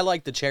 fan. I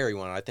like the cherry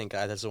one. I think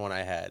that's the one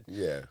I had.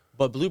 Yeah,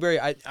 But blueberry,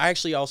 I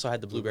actually also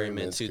had the blueberry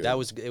mint mint's too. good.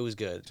 It was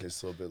good.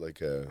 tastes a little bit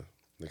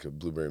like a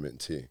blueberry mint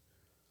tea.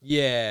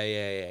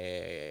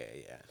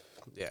 Yeah.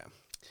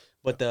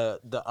 But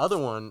the other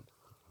one,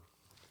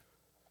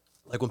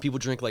 like when people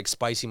drink like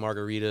spicy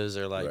margaritas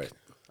or like, Right.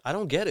 I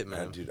don't get it,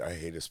 man. Dude, I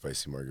hate a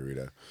spicy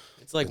margarita.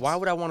 It's like, why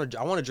would I want to?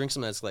 I want to drink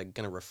something that's like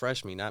gonna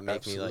refresh me, not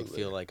make me like Absolutely.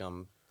 feel like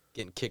I'm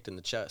getting kicked in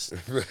the chest.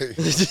 Right.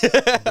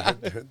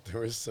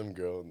 There was some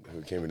girl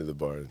who came into the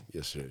bar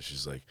yesterday.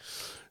 She's like,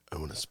 I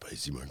want a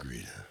spicy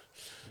margarita.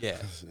 Yeah.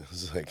 I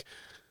was like,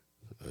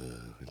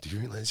 do you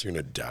realize you're in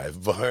a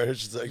dive bar?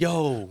 She's like,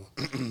 Yo.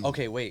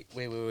 Okay, wait.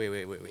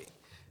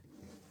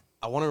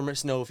 I want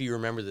to know if you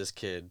remember this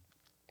kid.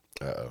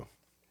 Uh-oh.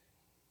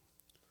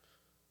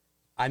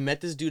 I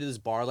met this dude at this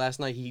bar last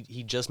night.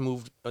 He just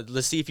moved.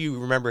 Let's see if you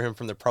remember him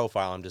from the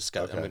profile I'm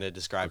going to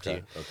describe to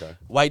you. Okay.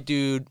 White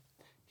dude.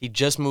 He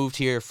just moved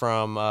here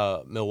from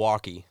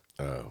Milwaukee.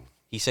 Oh.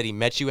 He said he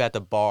met you at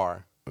the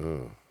bar.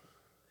 No.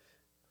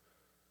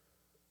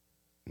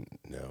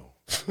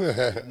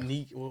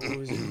 What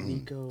was it?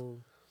 Nico.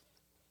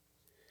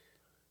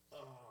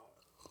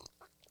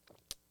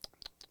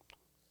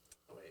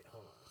 Wait,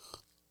 hold on.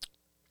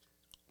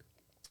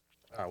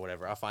 All right,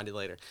 whatever. I'll find it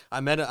later.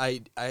 I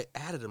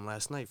added him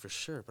last night for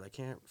sure, but I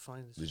can't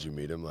find his. Did you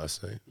meet him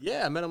last night?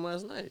 Yeah, I met him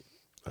last night.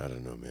 I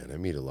don't know, man. I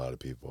meet a lot of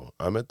people.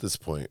 I'm at this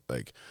point,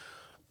 like,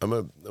 I'm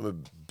a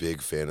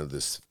big fan of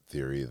this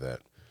theory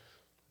that,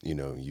 you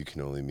know, you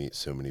can only meet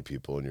so many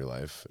people in your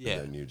life, Yeah.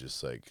 and then you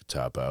just like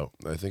top out.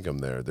 I think I'm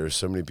there. There's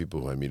so many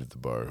people who I meet at the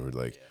bar who are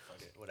like,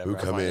 Whatever. who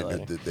I'll come find it in,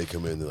 later. they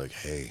come in, they're like,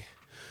 hey,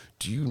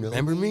 do you know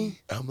Remember me?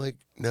 I'm like,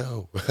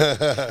 no.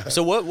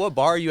 So what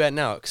bar are you at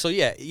now? So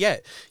yeah,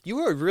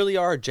 you really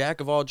are a jack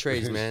of all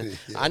trades, man.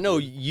 Yeah, I know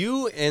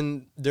you,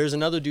 and there's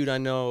another dude I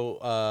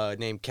know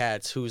named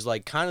Katz who's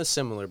like kind of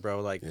similar,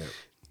 bro. Like, Yeah.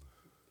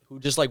 who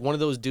just like one of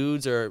those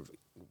dudes or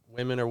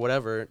women or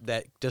whatever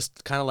that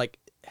just kind of like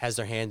has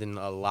their hand in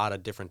a lot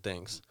of different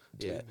things.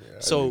 Yeah. Yeah,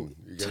 So I mean,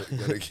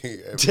 you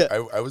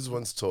gotta I was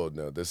once told,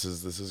 no, this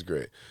is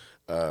great.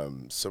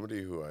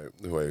 Somebody who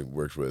I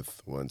worked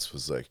with once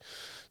was like,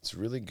 it's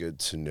really good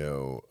to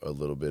know a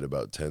little bit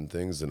about 10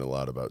 things and a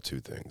lot about 2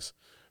 things,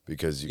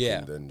 because you Yeah.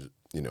 can then,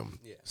 you know,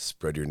 Yeah.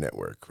 spread your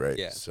network, right?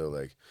 Yeah. So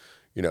like,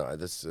 you know,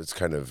 that's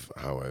kind of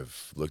how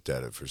I've looked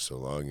at it for so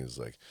long, is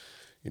like,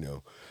 you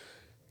know,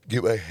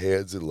 get my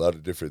hands in a lot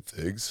of different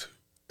things.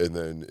 And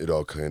then it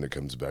all kind of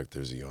comes back.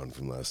 There's a yawn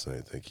from last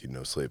night. Thank you.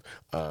 No sleep.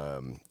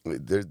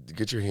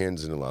 Get your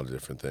hands in a lot of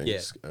different things.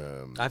 Yeah.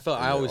 I and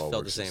always it all felt the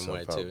works same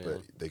way itself too, out, yeah.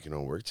 But they can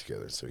all work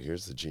together. So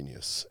here's the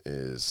genius: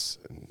 is,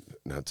 and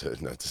not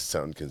to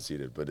sound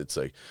conceited, but it's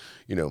like,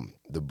 you know,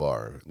 the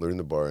bar. Learn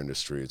the bar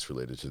industry. It's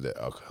related to the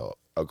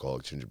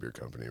alcoholic ginger beer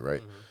company,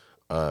 right?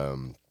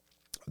 Mm-hmm.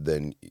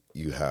 Then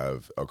you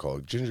have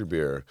alcoholic ginger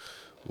beer.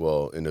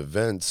 Well, in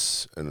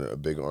events, and a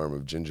big arm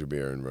of ginger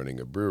beer and running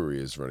a brewery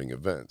is running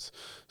events.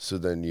 So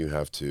then you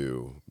have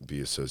to be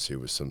associated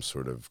with some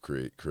sort of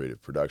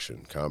creative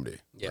production, comedy,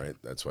 Yeah. right?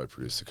 That's why I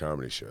produce the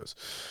comedy shows.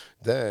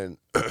 Then,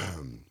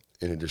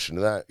 in addition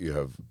to that, you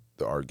have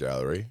the art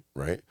gallery,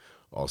 right?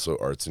 Also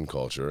arts and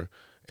culture.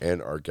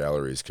 And art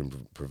galleries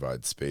can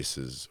provide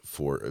spaces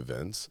for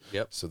events.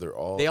 Yep. So they're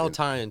all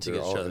tie into they're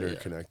each all other, yeah.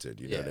 interconnected.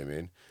 You know Yeah. what I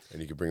mean?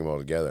 And you can bring them all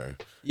together.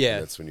 Yeah.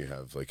 And that's when you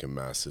have like a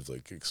massive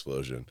like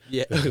explosion.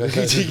 Yeah.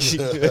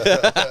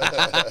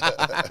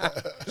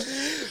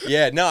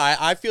 Yeah, no,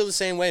 I feel the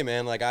same way,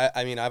 man. Like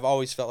I mean, I've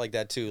always felt like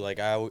that too. Like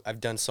I've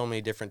done so many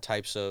different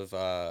types of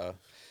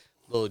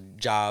little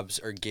jobs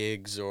or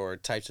gigs or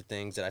types of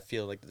things that I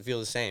feel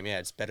the same. Yeah,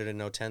 it's better to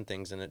know 10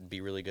 things than to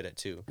be really good at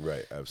 2.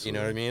 Right. Absolutely. You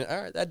know what I mean?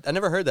 All right, I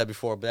never heard that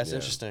before, but that's Yeah.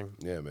 interesting.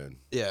 Yeah, man.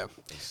 Yeah.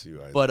 I see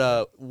why.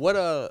 But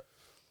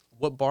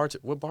what bar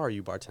are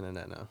you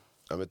bartending at now?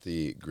 I'm at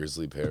the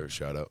Grizzly Pear.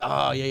 Shout out.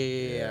 Oh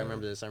yeah. I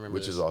remember this.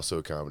 Which is also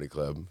a comedy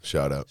club.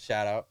 Shout out.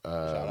 Shout out.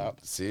 Shout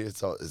out. See, it's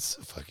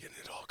fucking,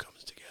 it all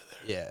comes together.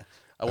 Yeah.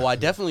 Well,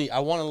 I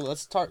want to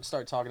let's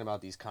start talking about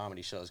these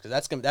comedy shows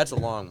because that's a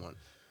long one.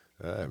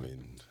 I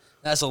mean,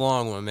 That's a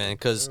long one, man,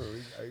 because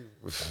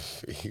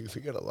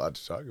We got a lot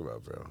to talk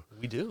about, bro.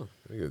 we do.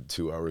 We got a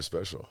 2-hour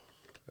special.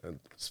 And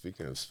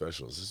speaking of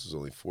specials, this was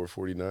only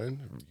 $4.49.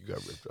 You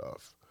got ripped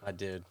off. I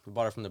did. We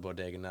bought it from the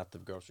bodega, not the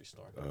grocery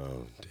store.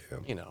 Oh,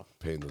 damn. You know.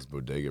 Paying those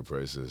bodega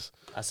prices.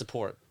 I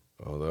support.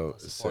 Although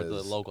it Support says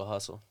the local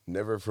hustle.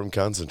 never from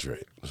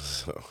concentrate.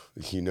 So,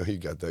 you know you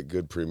got that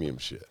good premium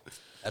shit.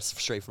 That's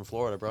straight from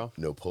Florida, bro.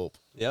 No pulp.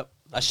 Yep.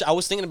 I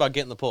was thinking about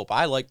getting the pulp.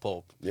 I like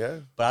pulp. Yeah?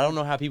 But I don't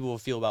know how people will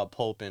feel about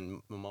pulp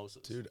and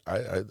mimosas. Dude, I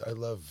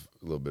love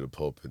a little bit of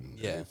pulp in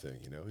Yeah. anything,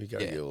 you know? You got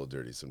to get a little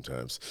dirty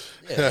sometimes.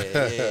 Yeah.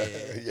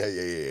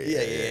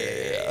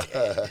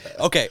 Yeah.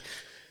 Okay.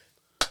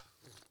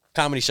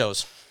 Comedy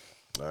shows.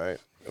 All right.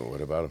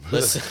 What about them?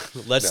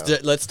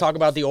 Let's talk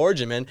about the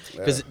origin, man.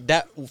 Because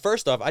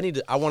first off,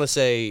 I want to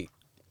say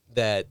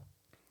that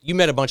you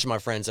met a bunch of my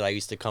friends that I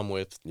used to come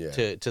with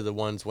to the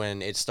ones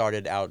when it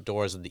started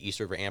outdoors at the East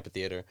River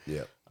Amphitheater.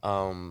 Yeah.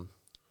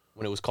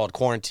 When it was called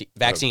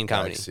vaccine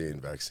comedy.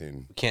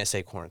 Vaccine. You can't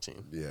say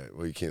quarantine. Yeah.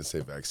 Well, you can't say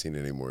vaccine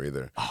anymore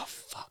either. Oh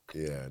fuck.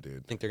 Yeah,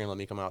 dude. Think they're gonna let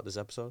me come out this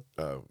episode?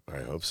 I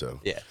hope so.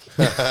 Yeah.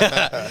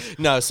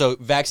 No, so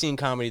vaccine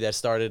comedy that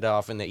started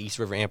off in the East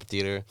River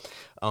Amphitheater.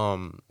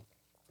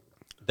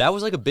 That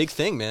was like a big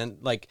thing, man.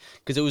 Like,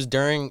 because it was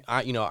during,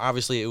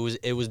 obviously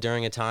it was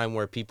during a time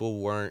where people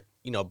weren't,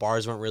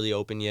 bars weren't really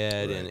open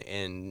yet, Right.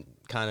 and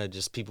kind of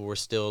just people were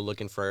still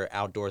looking for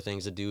outdoor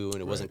things to do,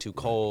 and it wasn't too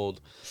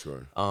cold.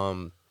 Sure.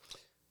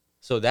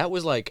 So that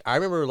was like, I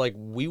remember like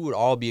we would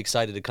all be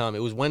excited to come.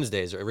 It was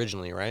Wednesdays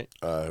originally, right?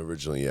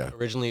 Originally, yeah.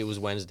 Originally it was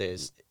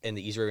Wednesdays in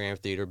the East River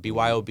Amphitheater.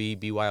 BYOB,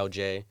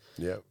 BYOJ.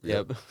 Yep.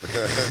 Yep.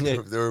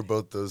 There were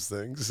both those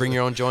things. Bring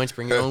your own joints,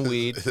 bring your own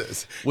weed.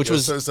 Which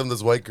was some of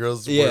those white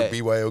girls were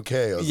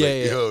BYOK. I was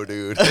yo,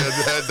 dude.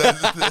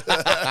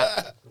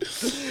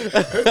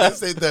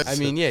 This ain't that I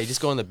mean, you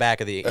just go in the back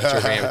of the East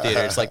River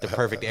Amphitheater. It's like the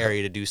perfect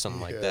area to do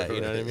something like that.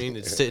 You know what I mean?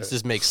 It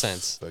just makes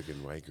sense.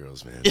 fucking white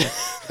girls, man.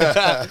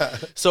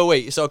 So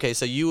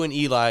you and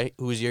Eli,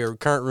 who's your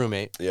current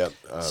roommate. Yep.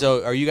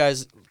 So are you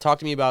guys, talk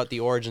to me about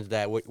the origins of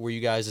that. Were you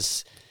guys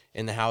just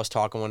in the house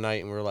talking one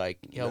night and we were like,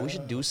 yo, we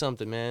should do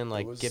something, man,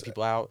 like get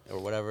people out or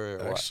whatever?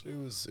 Actually,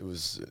 it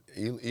was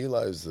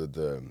Eli was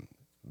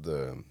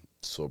the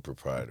sole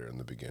proprietor in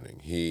the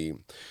beginning. He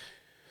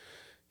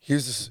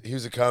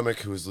was a comic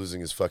who was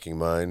losing his fucking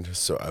mind,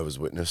 so I was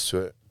witness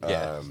to it.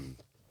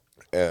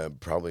 Yeah.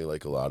 Probably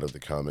like a lot of the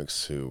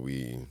comics who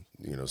we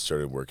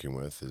started working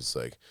with is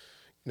like,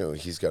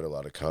 he's got a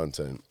lot of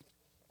content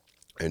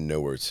and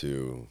nowhere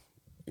to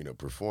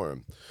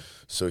perform.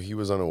 So he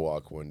was on a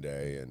walk one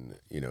day, and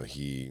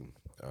he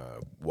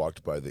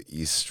walked by the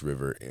East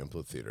River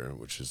Amphitheater,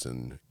 which is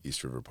in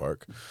East River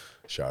Park.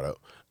 Shout out.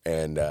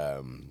 And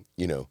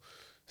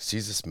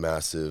sees this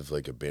massive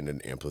like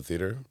abandoned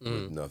amphitheater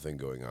with nothing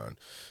going on.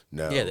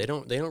 Now, Yeah,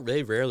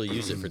 they rarely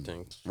use it for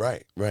things.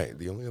 Right.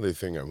 The only other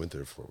thing I went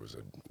there for was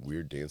a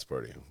weird dance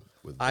party.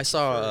 I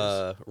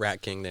saw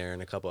Rat King there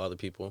and a couple other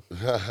people.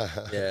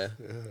 Yeah.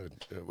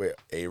 Wait,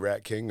 a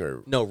Rat King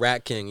or No,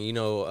 Rat King,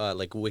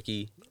 like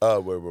Wiki. oh,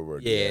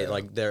 word. Yeah,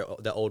 like they're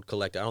the old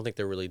collective. I don't think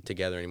they're really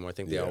together anymore. I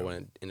think they all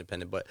went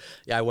independent. But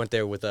yeah, I went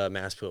there with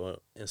Maspil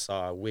and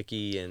saw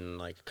Wiki and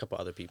like a couple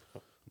other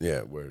people.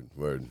 Yeah, word.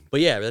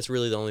 But yeah, that's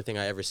really the only thing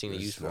I ever seen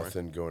it used for. There's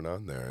nothing going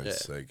on there.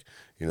 It's like,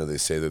 they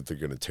say that they're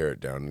going to tear it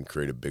down and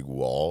create a big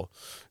wall,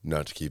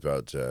 not to keep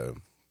out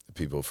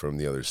people from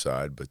the other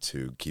side, but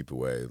to keep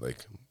away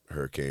like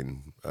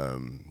hurricane,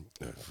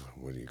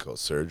 what do you call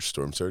it?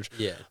 Storm surge?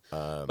 Yeah.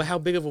 But how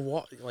big of a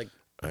wall? Like,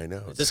 I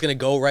know. it's just going to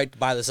go right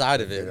by the side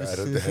of it. I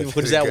don't think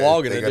What is that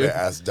wall going to do? They got to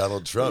ask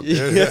Donald Trump.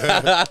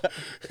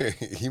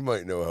 He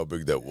might know how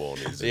big that wall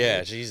needs to be.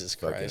 Yeah, Jesus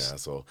Fucking Christ.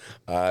 asshole.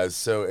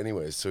 So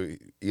anyway,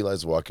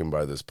 Eli's walking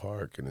by this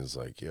park and is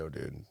like, yo,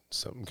 dude,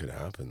 something could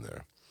happen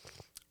there.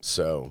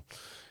 So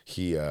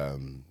he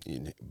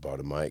bought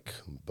a mic,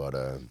 bought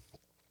a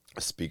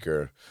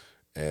speaker,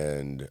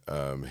 and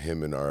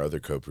him and our other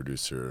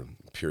co-producer,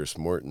 Pierce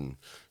Morton,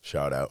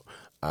 shout out,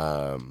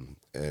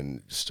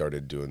 and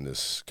started doing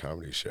this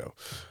comedy show,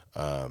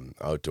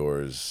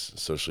 outdoors,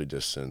 socially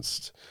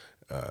distanced,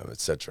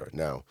 etc.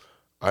 Now,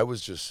 I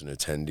was just an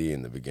attendee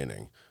in the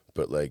beginning,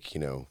 but like,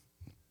 in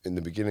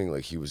the beginning,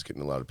 like he was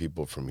getting a lot of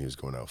people he was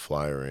going out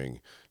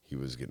flyering, he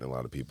was getting a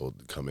lot of people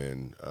to come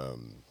in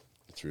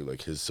through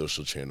like his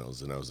social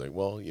channels, and I was like,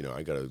 well,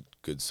 I got a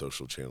good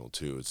social channel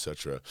too,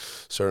 etc.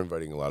 Started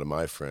inviting a lot of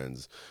my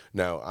friends.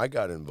 Now, I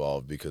got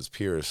involved because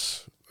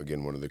Pierce,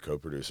 again, one of the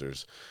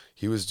co-producers,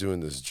 he was doing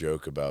this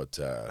joke about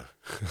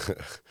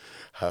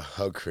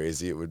how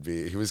crazy it would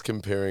be. He was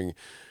comparing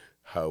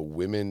how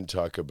women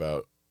talk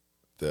about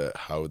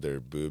how their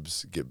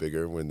boobs get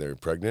bigger when they're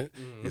pregnant.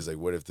 He's like,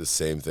 what if the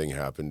same thing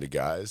happened to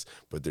guys,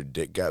 but their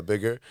dick got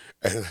bigger?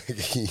 And like,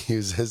 he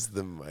uses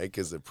the mic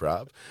as a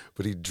prop,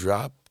 but he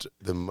dropped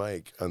the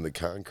mic on the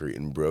concrete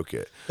and broke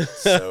it.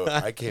 So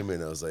I came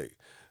in, I was like,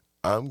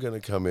 I'm going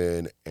to come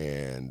in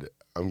and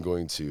I'm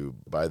going to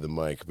buy the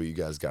mic, but you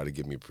guys got to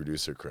give me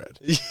producer cred.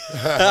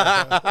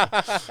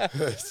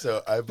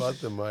 So I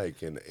bought the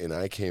mic, and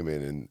I came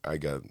in and I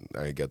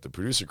got the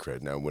producer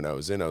cred. Now, when I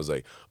was in, I was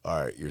like,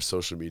 all right, your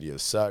social media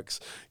sucks,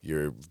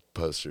 your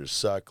posters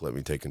suck. Let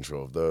me take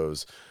control of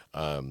those.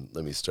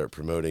 Let me start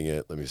promoting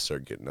it. Let me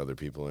start getting other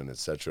people in,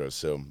 etc.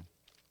 So,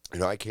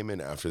 I came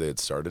in after they had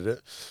started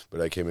it, but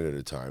I came in at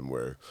a time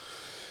where,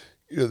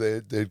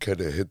 they'd kind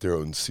of hit their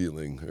own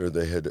ceiling, or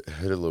they had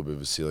hit a little bit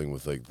of a ceiling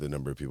with like the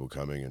number of people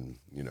coming, and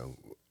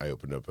I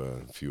opened up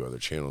a few other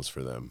channels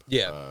for them.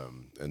 Yeah.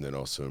 And then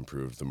also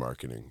improved the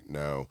marketing.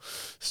 Now,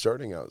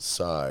 starting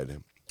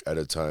outside at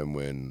a time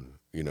when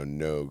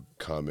no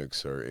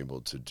comics are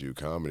able to do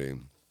comedy.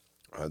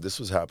 This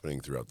was happening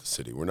throughout the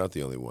city. We're not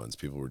the only ones.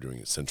 People were doing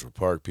it at Central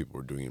Park. People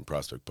were doing it in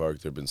Prospect Park.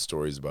 There have been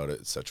stories about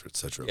it, et cetera,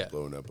 Yeah.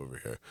 blowing up over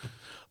here.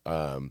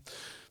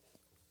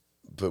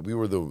 But we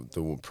were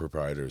the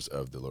proprietors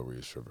of the Lower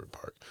East River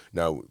Park.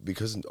 Now,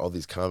 because all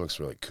these comics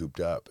were like cooped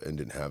up and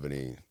didn't have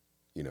any,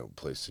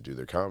 place to do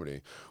their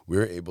comedy, we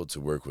were able to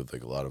work with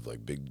like a lot of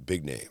like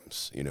big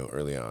names,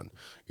 early on.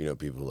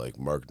 People like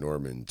Mark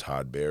Norman,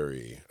 Todd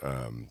Barry,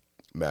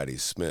 Maddie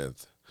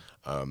Smith.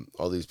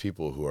 All these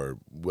people who are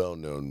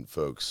well-known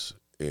folks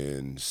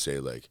in, say,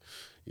 like,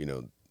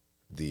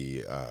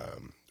 the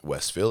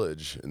West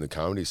Village in the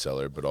Comedy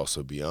Cellar, but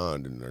also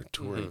beyond in our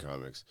touring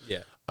comics.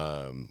 Yeah.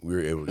 We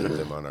were able to get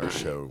them on our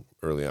show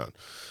early on.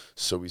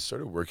 So we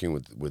started working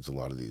with a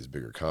lot of these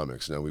bigger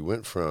comics. Now, we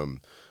went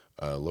from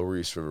Lower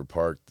East River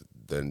Park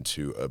then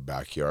to a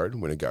backyard.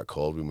 When it got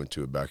cold, we went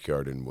to a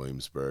backyard in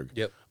Williamsburg.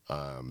 Yep.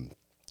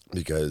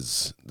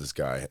 Because this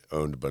guy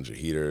owned a bunch of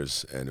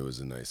heaters, and it was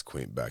a nice,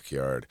 quaint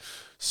backyard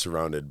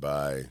surrounded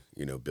by,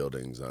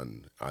 buildings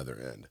on either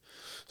end.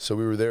 So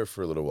we were there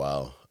for a little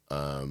while,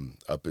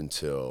 up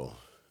until,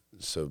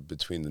 so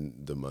between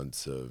the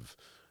months of,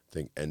 I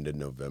think, end of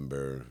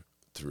November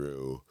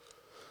through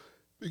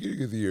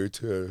beginning of the year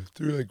through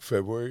like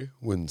February,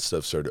 when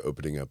stuff started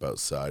opening up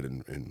outside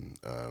in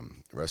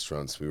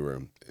restaurants, we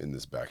were in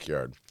this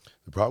backyard.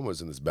 The problem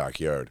was, in this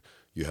backyard,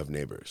 you have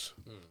neighbors.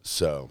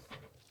 So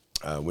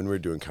when we were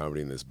doing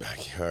comedy in this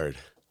backyard,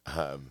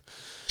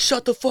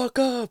 Shut the fuck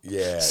up.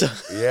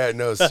 yeah,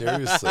 no,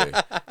 seriously,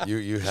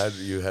 you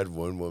had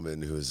one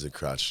woman who was a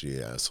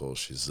crotchety asshole.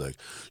 She's like,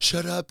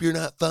 "Shut up, you're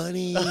not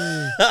funny." So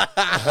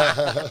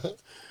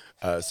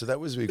that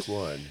was week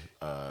one,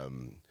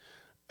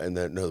 and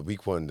then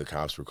week one the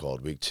cops were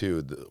called. Week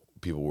two, the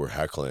people were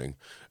heckling,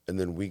 and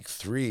then week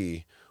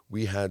three,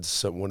 we had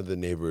one of the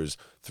neighbors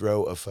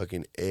throw a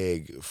fucking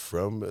egg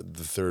from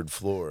the third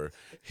floor,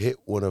 hit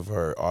one of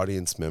our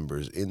audience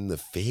members in the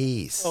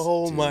face.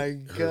 Oh, dude. my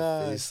Her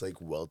God. face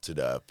like welted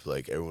up.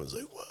 Like, everyone's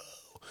like,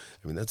 whoa.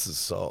 I mean, that's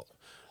assault.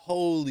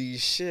 Holy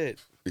shit.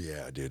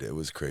 Yeah, dude, it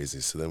was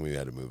crazy. So then we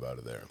had to move out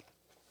of there.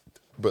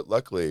 But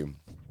luckily,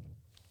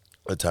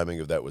 the timing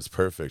of that was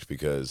perfect,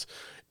 because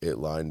it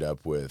lined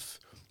up with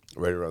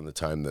right around the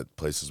time that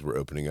places were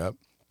opening up.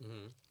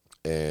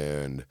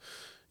 And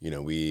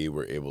we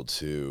were able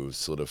to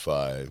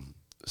solidify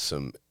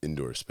some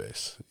indoor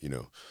space,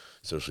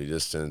 socially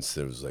distanced.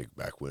 It was like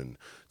back when,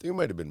 I think it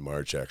might have been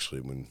March,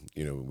 actually, when,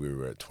 we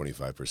were at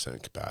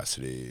 25%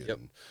 capacity. Yep.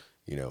 And,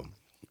 you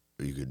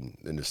could,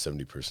 in a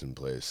 70-person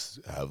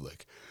place, have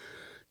like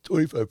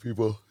 25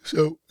 people.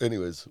 So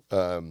anyways,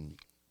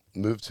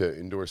 moved to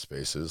indoor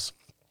spaces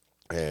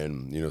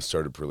and,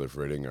 started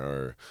proliferating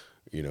our,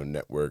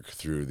 network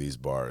through these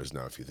bars.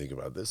 Now, if you think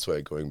about it this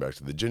way, going back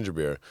to the ginger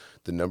beer,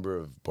 the number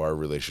of bar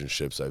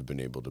relationships I've been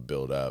able to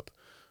build up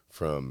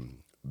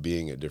from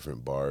being at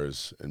different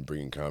bars and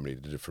bringing comedy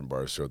to different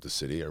bars throughout the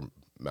city are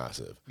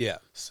massive. Yeah.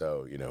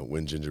 So,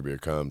 when ginger beer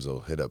comes,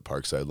 they'll hit up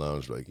Parkside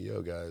Lounge, like,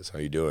 "Yo, guys, how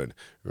you doing?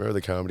 Remember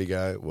the comedy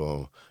guy?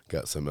 Well,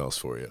 got something else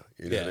for you."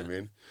 You know what I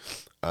mean?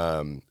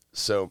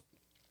 So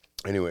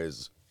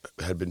anyways,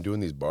 had been doing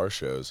these bar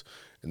shows,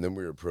 and then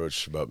we were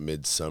approached about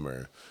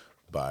midsummer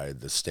by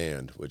The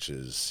Stand, which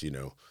is,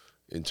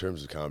 in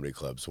terms of comedy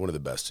clubs, one of the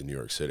best in New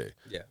York City.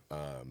 Yeah.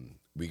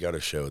 We got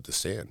a show at The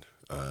Stand,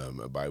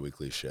 a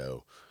bi-weekly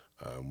show,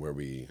 where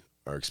we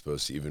are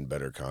exposed to even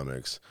better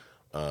comics,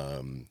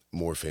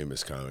 more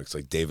famous comics.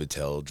 Like David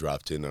Tell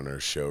dropped in on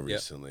our show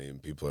recently,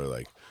 and people are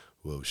like,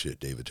 "Whoa, shit,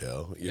 David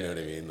Tell." You know what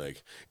I mean?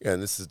 Like, yeah,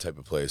 and this is the type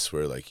of place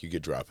where, like, you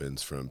get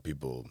drop-ins from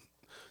people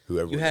who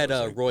everyone You had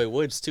knows, like, Roy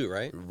Woods too,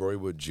 right? Roy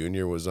Wood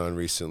Jr. was on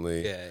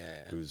recently.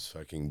 Yeah. Who's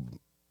fucking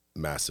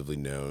massively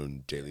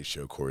known, Daily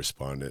Show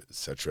correspondent,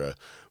 etc.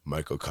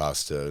 Michael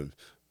Costa,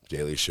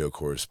 Daily Show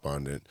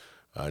correspondent.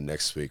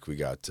 Next week we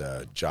got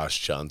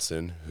Josh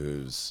Johnson,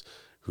 who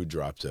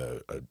dropped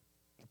a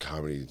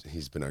comedy.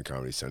 He's been on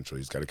Comedy Central.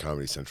 He's got a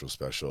Comedy Central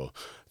special.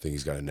 I think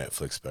he's got a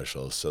Netflix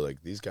special. So,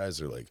 like, these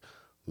guys are like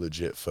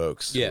legit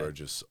folks who are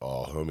just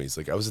all homies.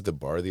 Like, I was at the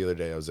bar the other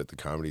day. I was at the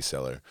Comedy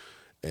Cellar,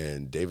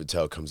 and David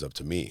Tell comes up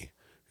to me.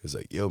 He's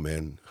like, "Yo,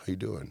 man, how you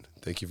doing?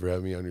 Thank you for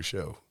having me on your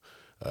show.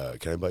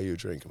 Can I buy you a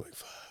drink?" I'm like,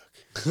 "Fuck."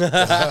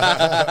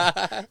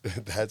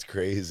 That's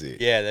crazy.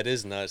 Yeah, that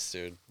is nuts,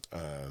 dude.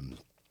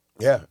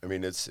 Yeah, I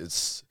mean,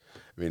 it's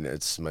mean,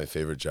 it's my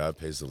favorite job,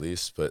 pays the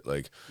least, but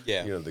like,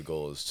 Yeah. you know, the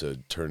goal is to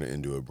turn it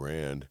into a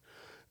brand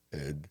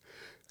and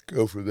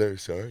go from there.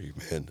 Sorry,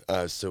 man.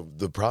 So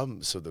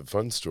the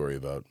fun story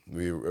about,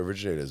 we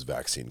originated as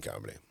vaccine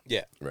comedy,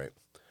 Yeah. right?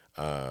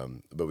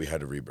 But we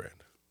had to rebrand.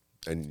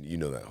 And you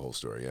know that whole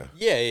story, yeah?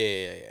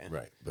 Yeah.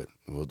 Right, but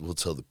we'll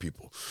tell the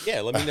people.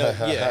 Yeah, let me know.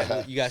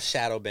 Yeah, you got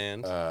shadow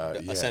banned,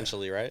 Yeah.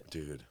 essentially, right?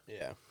 Dude,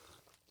 Yeah.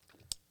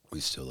 we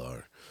still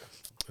are.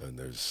 And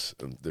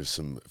there's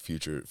some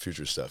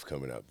future stuff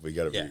coming up. We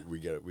gotta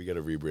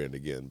rebrand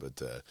again,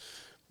 but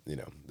you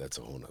know, that's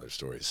a whole nother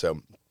story.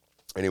 So,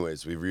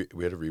 anyways, we had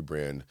to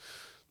rebrand.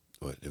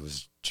 It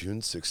was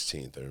June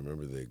 16th. I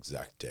remember the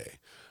exact day.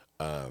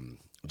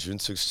 June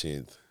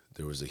 16th,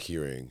 there was a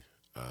hearing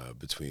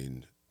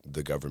between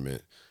the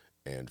government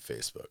and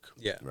Facebook.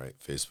 Yeah. Right.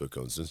 Facebook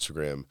owns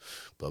Instagram.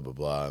 Blah blah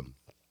blah.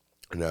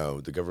 Now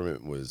the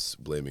government was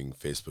blaming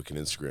Facebook and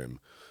Instagram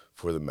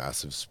for the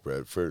massive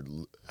spread, for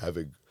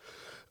having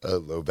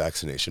low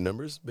vaccination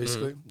numbers,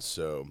 basically.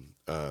 So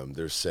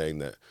they're saying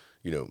that,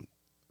 you know,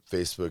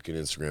 Facebook and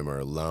Instagram are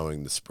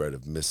allowing the spread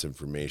of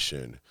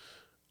misinformation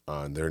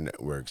on their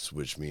networks,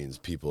 which means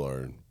people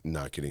are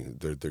not getting,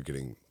 they're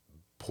getting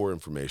poor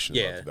information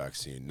about the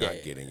vaccine,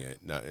 not getting it,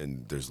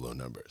 and there's low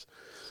numbers.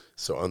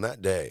 So on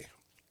that day,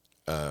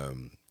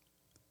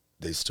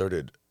 they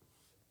started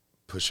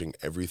pushing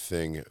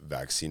everything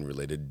vaccine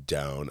related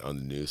down on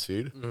the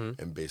newsfeed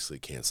and basically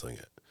canceling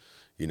it.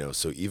 You know,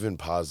 so even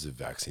positive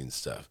vaccine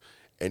stuff.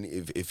 And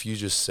if you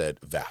just said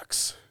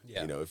vax,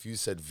 you know, if you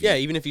said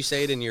even if you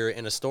say it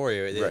in a story,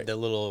 or the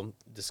little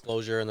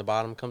disclosure in the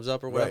bottom comes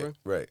up or whatever.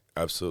 Right,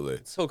 absolutely.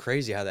 It's so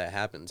crazy how that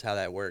happens, how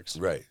that works.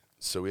 Right.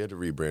 So we had to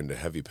rebrand to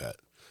Heavy Pet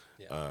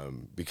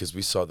because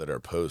we saw that our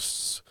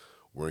posts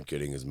weren't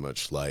getting as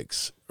much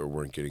likes or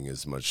weren't getting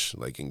as much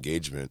like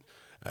engagement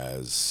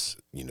as,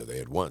 you know, they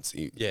had once.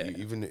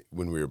 Even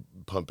when we were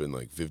pumping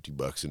like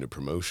 $50 into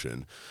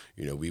promotion,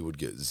 you know, we would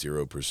get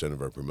 0%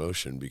 of our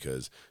promotion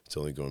because it's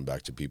only going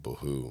back to people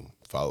who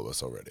follow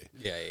us already.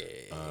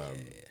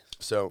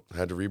 So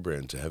had to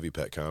rebrand to Heavy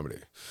Pet Comedy.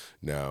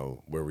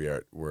 Now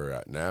where we're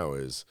at now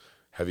is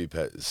Heavy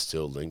Pet is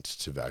still linked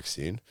to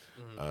vaccine.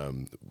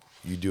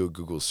 You do a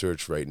Google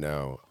search right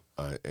now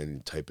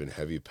and type in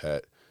Heavy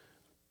Pet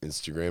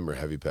Instagram or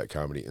Heavy Pet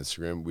Comedy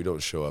Instagram. We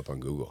don't show up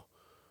on Google.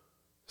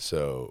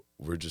 So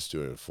we're just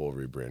doing a full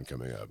rebrand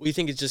coming up. Well, you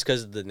think it's just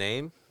because of the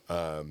name?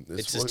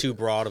 It's just too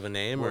broad of a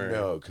name, or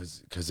no?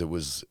 Because it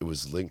was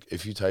linked.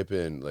 If you type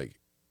in like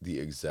the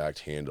exact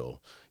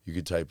handle, you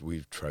could type.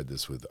 We've tried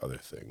this with other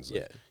things.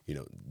 Like, you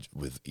know,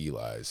 with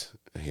Eli's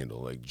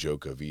handle, like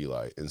Joke of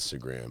Eli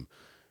Instagram,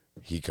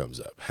 he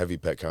comes up. Heavy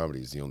Pet Comedy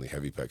is the only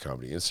Heavy Pet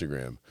Comedy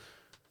Instagram.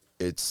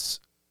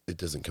 It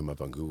doesn't come up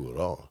on Google at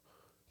all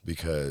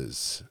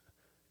because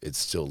it's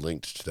still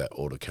linked to that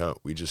old account.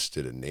 We just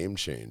did a name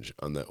change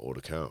on that old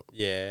account.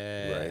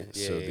 Right?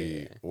 So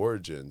the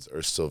origins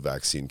are still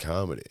Vaccine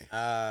Comedy.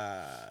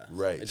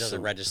 Right. It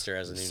doesn't register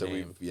as a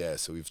new name.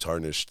 So we've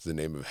tarnished the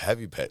name of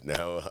Heavy Pet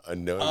now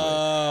unknowingly.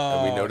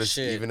 And we noticed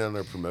even on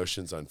our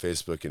promotions on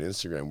Facebook and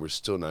Instagram, we're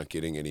still not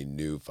getting any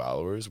new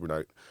followers.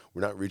 We're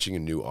not reaching a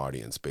new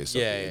audience based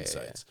on the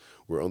insights.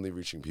 We're only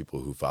reaching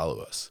people who follow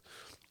us.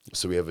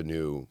 So we have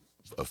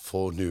a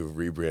full new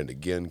rebrand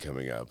again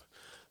coming up.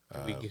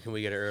 Can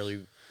we get an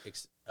early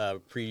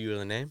preview of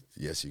the name?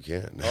 Yes, you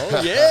can.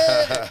 Oh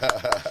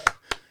yeah.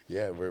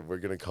 Yeah, we're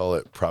gonna call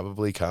it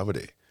Probably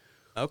Comedy.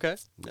 Okay,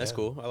 that's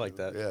cool. I like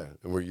that. Yeah,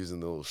 and we're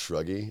using the little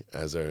shruggy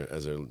as our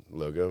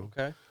logo.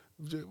 Okay.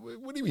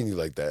 What do you mean you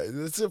like that?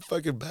 It's a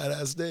fucking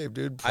badass name,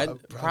 dude.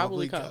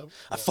 Probably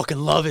I fucking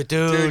love it,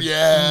 dude.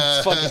 Yeah,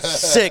 it's fucking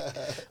sick.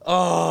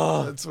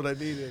 Oh, that's what I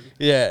needed.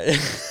 Yeah,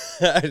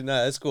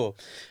 no, that's cool.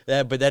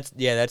 Yeah, but that's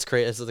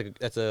crazy.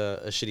 That's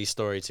a shitty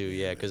story too.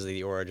 Yeah, because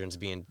the origins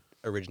being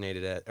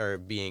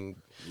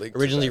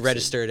originally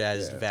registered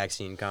as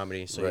Vaccine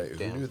Comedy. So right.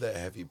 Who knew that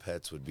Heavy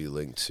Pets would be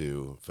linked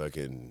to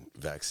fucking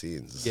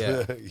vaccines?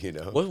 Yeah. You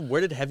know.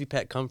 Where did Heavy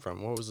Pet come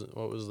from? What was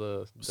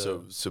the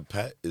So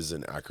PET is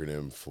an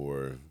acronym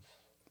for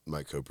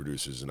my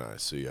co-producers and I.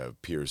 So you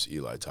have Pierce,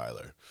 Eli,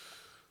 Tyler.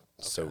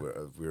 Okay.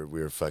 So we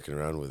were fucking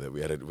around with it. We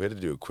had to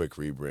do a quick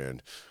rebrand.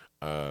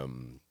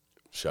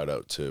 Shout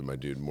out to my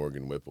dude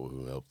Morgan Whipple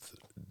who helped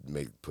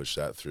push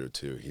that through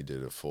too. He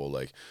did a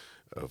full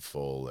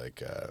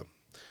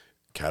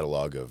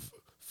catalog of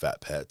fat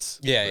pets.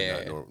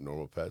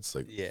 Normal pets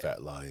like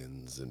fat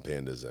lions and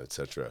pandas,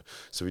 etc.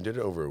 So we did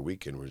it over a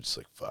weekend. We're just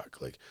like fuck,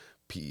 like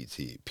PET.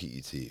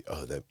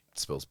 Oh, that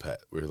spells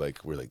pet. We're like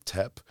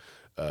TEP,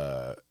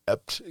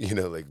 EPT. You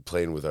know, like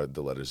playing with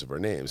the letters of our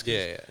names.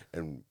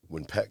 And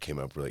when pet came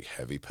up, we're like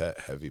heavy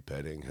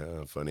petting.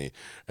 Huh, funny.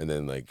 And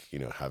then like, you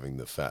know, having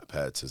the fat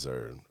pets as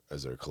our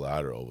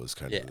collateral was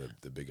kind of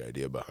the big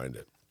idea behind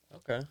it.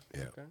 Okay.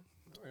 Yeah. Okay.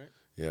 All right.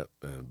 Yeah,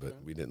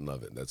 but we didn't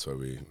love it. That's why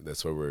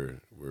we're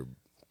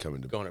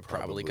coming to going to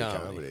probably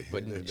comedy.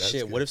 But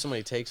shit, good. What if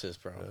somebody takes us,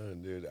 bro?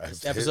 Dude,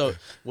 this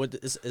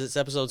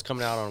episode's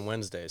coming out on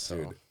Wednesday, so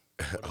dude,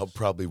 I'll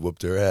probably whoop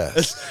their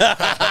ass.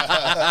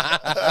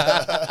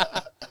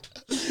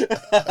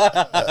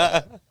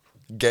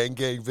 Gang,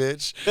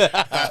 bitch.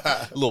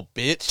 Little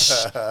bitch.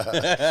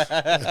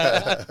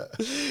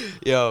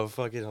 Yo,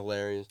 fucking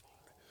hilarious.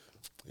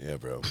 Yeah,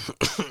 bro.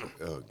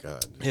 Oh,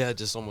 God. Yeah, I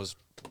just almost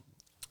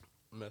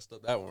messed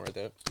up that one right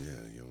there. Yeah,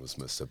 you almost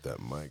messed up that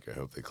mic. I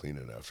hope they clean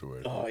it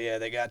afterward. Oh, yeah,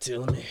 they got to.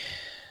 Let me...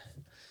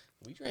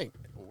 We drank...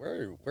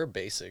 We're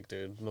basic,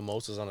 dude.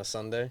 Mimosas on a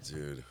Sunday.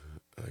 Dude,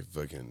 I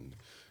fucking...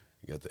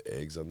 You got the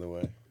eggs on the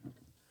way?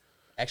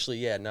 Actually,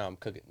 yeah, no, I'm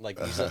cooking. Like,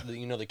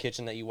 you know the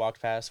kitchen that you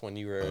walked past when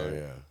you were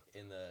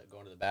in the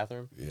going to the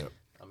bathroom? Yeah.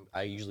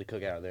 I usually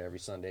cook out of there every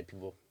Sunday.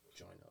 People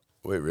join up.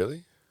 Wait,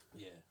 really?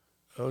 Yeah.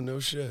 Oh, no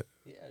shit.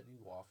 Yeah, I do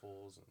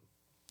waffles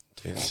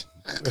Damn.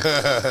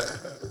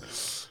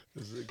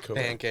 Is it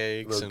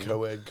pancakes and and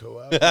co-ed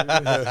co-op. Can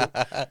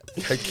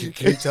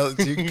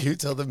you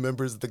tell the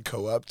members of the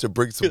co-op to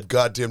bring some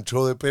goddamn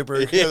toilet paper?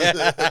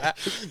 Yeah.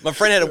 My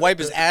friend had to wipe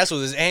his ass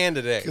with his hand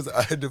today. Because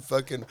I had to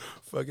fucking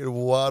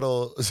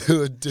waddle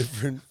to a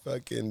different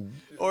fucking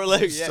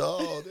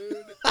stall,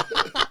 dude.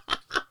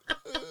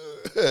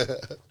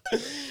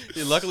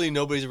 Yeah, luckily,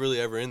 nobody's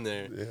really ever in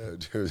there. Yeah,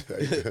 dude.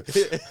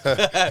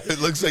 It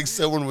looks like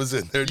someone was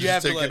in there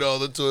just taking all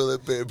the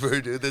toilet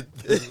paper, dude.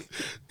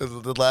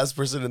 The last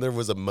person in there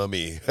was a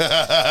mummy.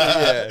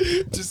 Yeah.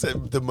 Just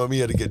the mummy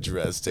had to get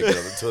dressed, taking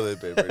all the toilet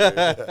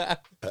paper,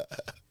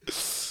 dude.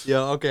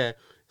 Yeah, okay.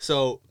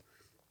 So,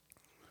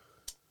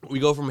 we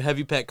go from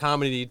heavy pet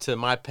comedy to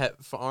My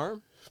Pet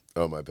Farm.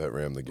 Oh, My Pet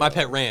Ram. My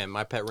Pet Ram,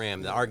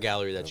 the art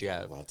gallery that you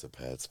have. Lots of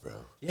pets, bro.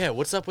 Yeah,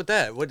 what's up with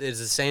that? What is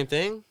it the same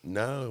thing?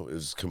 No, it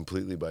was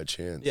completely by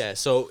chance. Yeah,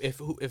 so if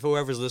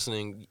whoever's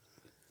listening,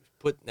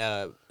 put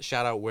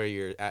shout out where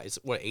you're at. It's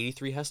what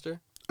 83 Hester?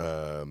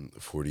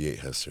 48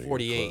 Hester.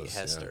 48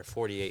 Hester. Yeah.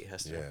 48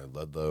 Hester. Yeah,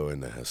 Ludlow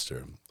and the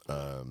Hester.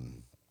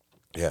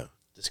 Yeah.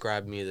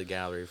 Describe me the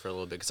gallery for a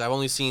little bit because I've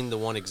only seen the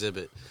one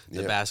exhibit,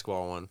 the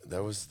basketball one.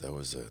 That was a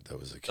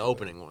the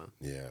opening one.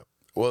 Yeah.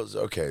 Well,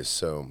 okay,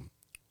 so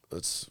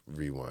let's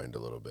rewind a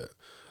little bit.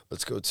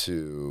 Let's go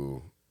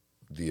to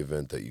the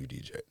event that you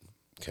DJ'd.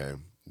 Okay,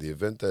 the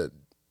event that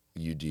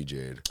you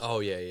DJ'd. Oh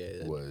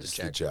yeah. Was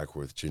the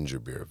Jackworth Ginger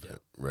Beer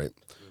event, right?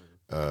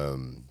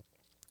 Mm-hmm.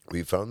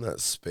 We found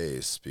that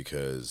space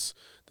because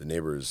the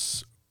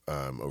neighbors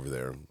over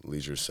there,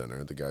 Leisure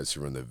Center, the guys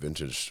who run the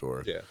vintage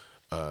store. Yeah.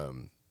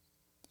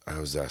 I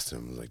was asking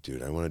him, like,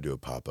 dude, I want to do a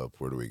pop-up.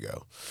 Where do we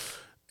go?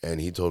 And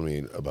he told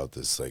me about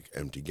this, like,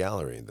 empty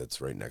gallery that's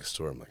right next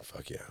door. I'm like,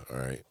 fuck yeah, all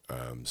right.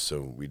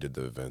 So we did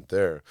the event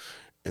there,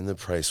 and the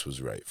price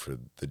was right for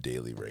the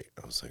daily rate.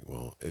 I was like,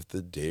 well, if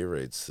the day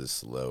rate's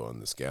this low on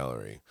this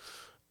gallery,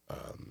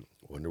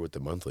 wonder what the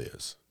monthly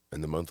is.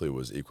 And the monthly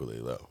was equally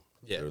low.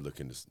 Yeah. They were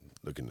looking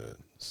to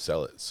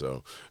sell it,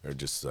 so or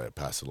just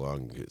pass it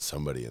along and get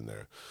somebody in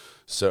there.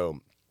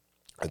 So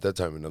at that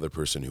time, another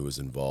person who was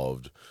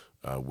involved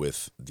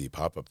with the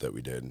pop-up that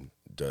we did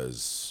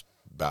does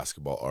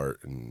basketball art,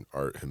 and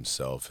art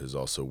himself has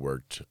also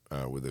worked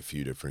with a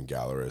few different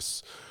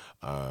gallerists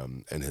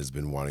and has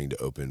been wanting to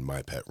open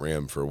My Pet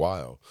Ram for a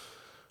while.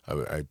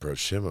 I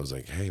approached him. I was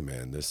like, hey,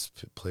 man, this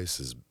place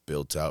is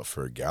built out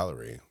for a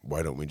gallery.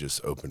 Why don't we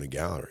just open a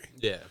gallery?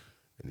 Yeah.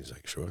 And he's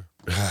like, sure.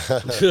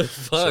 Fuck,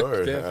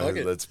 sure. man, fuck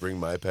it. Let's bring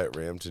My Pet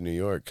Ram to New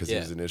York because he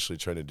was initially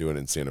trying to do it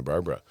in Santa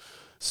Barbara.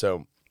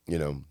 So,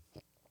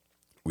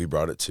 we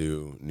brought it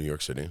to New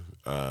York City.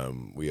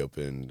 We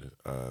opened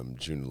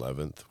June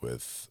 11th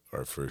with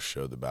our first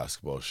show, the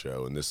basketball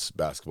show. And this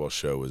basketball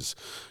show was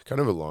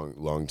kind of a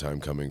long time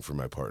coming for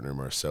my partner,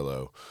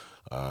 Marcelo,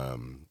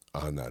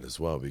 on that as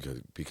well,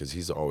 because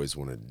he's always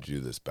wanted to do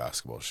this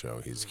basketball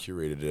show. He's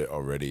curated it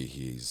already.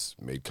 He's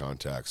made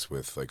contacts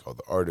with like all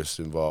the artists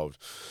involved.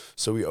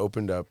 So we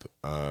opened up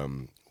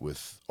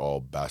with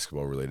all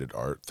basketball-related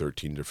art,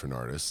 13 different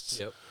artists.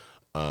 Yep.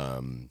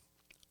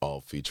 All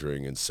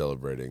featuring and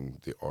celebrating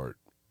the art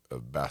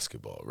of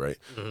basketball, right?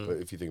 Mm-hmm. But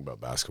if you think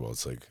about basketball,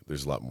 it's like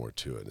there's a lot more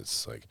to it.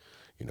 It's like,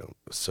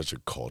 such a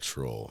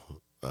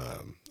cultural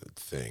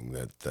thing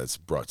that's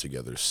brought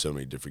together so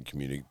many different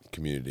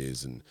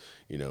communities, and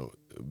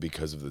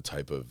because of the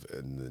type of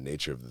and the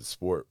nature of the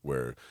sport,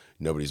 where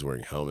nobody's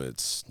wearing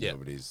helmets,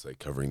 nobody's like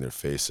covering their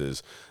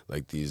faces,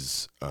 like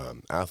these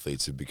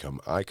athletes have become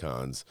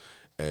icons,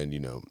 and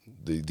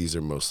these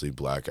are mostly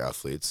black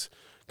athletes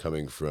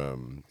coming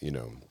from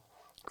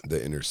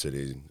the inner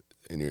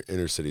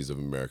cities of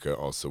America,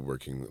 also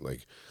working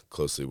like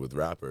closely with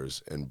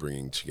rappers and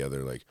bringing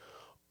together like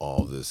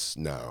all this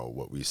now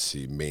what we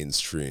see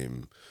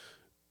mainstream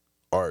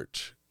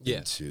art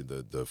into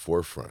the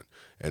forefront,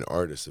 and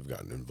artists have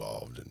gotten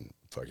involved and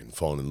fucking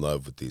fallen in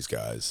love with these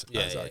guys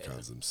as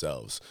icons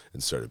themselves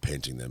and started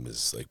painting them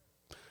as like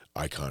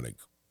iconic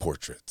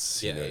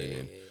portraits. You know what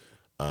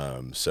I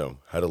mean? So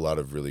had a lot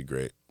of really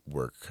great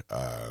work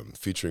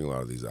featuring a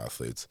lot of these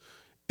athletes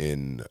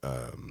in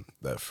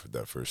that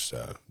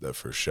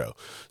first show.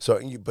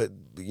 So, but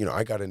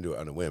I got into it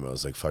on a whim. I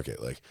was like, fuck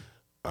it. Like,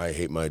 I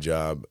hate my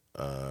job.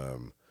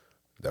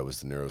 That was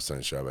the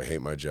neuroscience job. I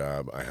hate my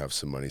job. I have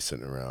some money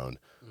sitting around.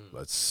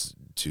 Let's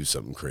do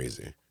something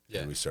crazy. Yeah.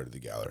 And we started the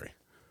gallery.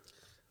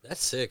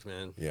 That's sick,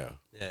 man. Yeah.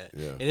 Yeah.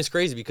 Yeah. And it's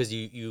crazy because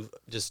you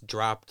just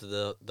dropped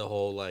the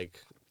whole like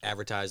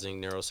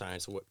advertising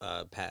neuroscience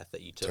path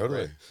that you took.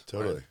 Totally. Right?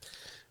 Totally. Right.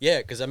 Yeah,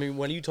 because I mean,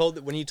 when you told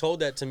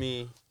that to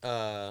me,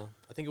 I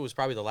think it was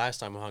probably the last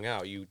time we hung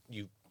out. You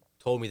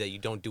told me that you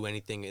don't do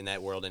anything in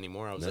that world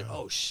anymore. I was like,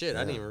 oh shit,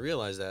 I didn't even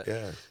realize that.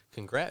 Yeah.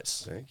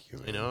 Congrats. Thank you,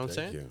 man. You know what I'm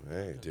Thank saying? you.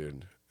 Hey,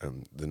 dude.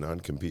 The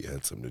non-compete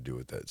had something to do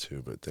with that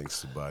too, but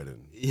thanks to Biden,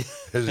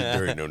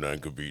 there ain't no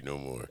non-compete no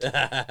more.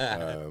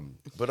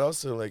 But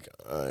also, like,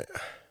 I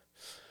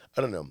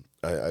don't know.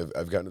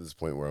 I've gotten to this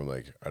point where I'm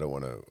like, I don't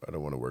want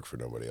to work for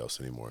nobody else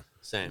anymore.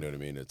 Same. You know what I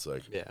mean? It's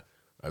like, Yeah.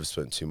 I've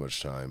spent too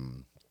much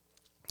time,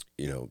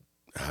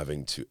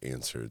 having to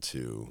answer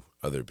to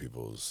other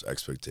people's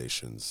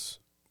expectations,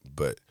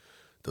 but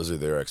those are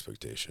their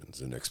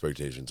expectations, and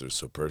expectations are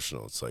so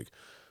personal. It's like,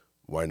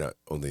 why not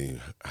only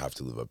have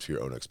to live up to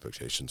your own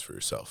expectations for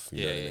yourself?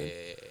 You know what I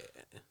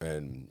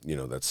mean?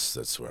 And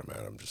that's where I'm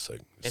at. I'm just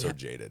like so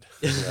jaded.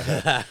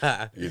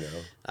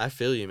 I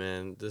feel you,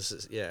 man. This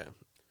is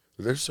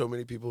There's so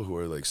many people who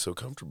are like so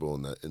comfortable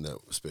in that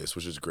space,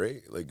 which is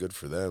great. Like, good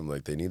for them.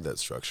 Like, they need that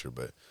structure,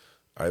 but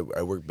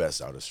I work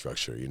best out of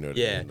structure. You know what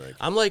I mean? Like,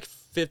 I'm like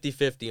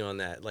 50-50 on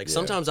that. Like,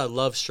 sometimes I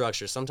love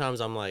structure.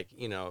 Sometimes I'm like,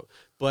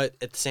 but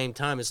at the same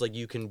time, it's like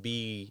you can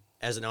be,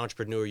 as an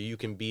entrepreneur, you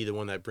can be the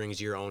one that brings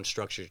your own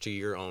structure to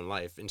your own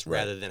life,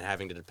 rather than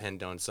having to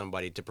depend on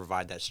somebody to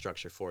provide that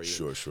structure for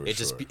you. Sure.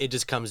 It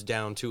just comes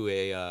down to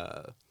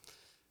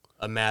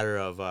a matter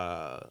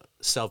of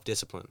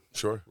self-discipline.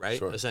 Sure. Right?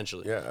 Sure.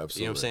 Essentially. Yeah,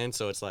 absolutely. You know what I'm saying?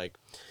 So it's like,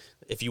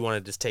 if you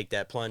want to just take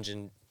that plunge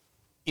and,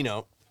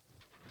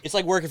 it's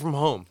like working from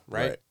home,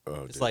 right?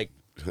 Oh, it's dude. like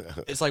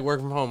it's like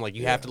working from home. Like,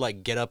 you have to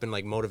like get up and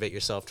like motivate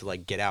yourself to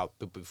like get out.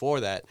 But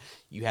before that,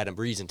 you had a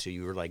reason to.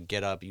 You were like,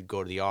 get up, you'd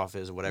go to the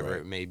office, whatever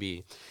it may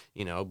be,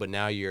 But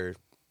now you're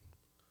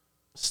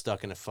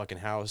stuck in a fucking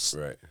house,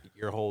 Right.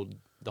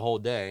 the whole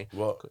day.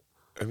 Well,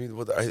 I mean,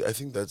 I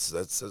think that's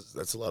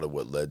a lot of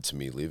what led to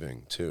me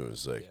leaving too.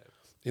 Is like,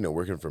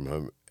 working from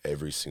home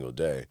every single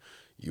day.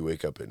 You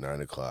wake up at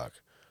 9:00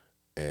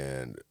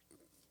 and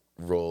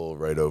roll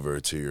right over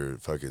to your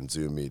fucking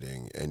Zoom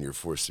meeting, and you're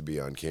forced to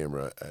be on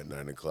camera at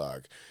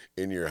 9:00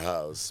 in your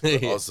house,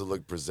 but also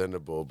look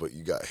presentable, but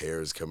you got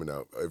hairs coming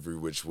out every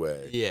which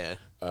way. Yeah.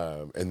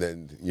 And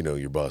then,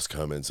 your boss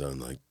comments on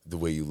like the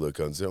way you look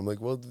on Zoom. I'm like,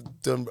 well,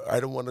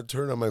 I don't want to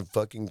turn on my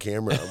fucking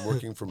camera. I'm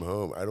working from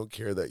home. I don't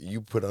care that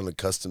you put on a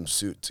custom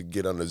suit to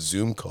get on a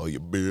Zoom call,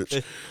 you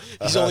bitch.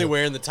 He's only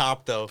wearing the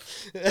top though.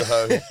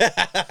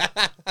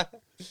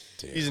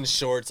 He's in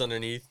shorts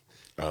underneath.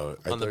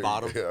 On the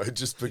bottom. I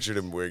just pictured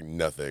him wearing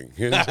nothing.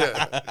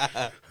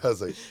 I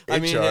was like, HR. I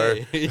mean,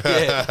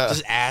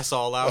 just ass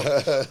all out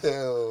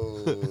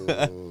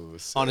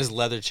on his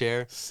leather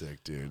chair.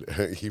 Sick, dude.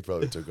 He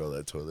probably took all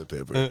that toilet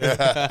paper.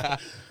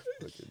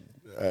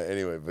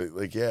 Anyway, but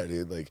like, yeah,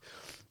 dude, like,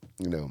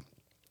 you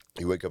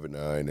wake up at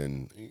 9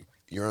 and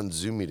you're on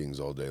Zoom meetings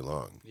all day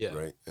long,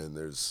 right? And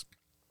there's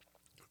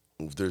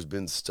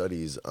been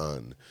studies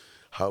on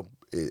how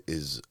it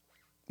is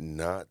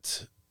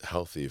not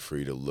healthy for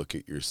you to look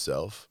at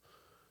yourself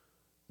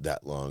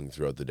that long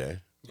throughout the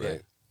day,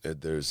 right?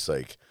 There's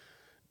like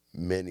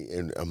many,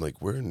 and I'm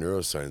like, we're a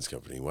neuroscience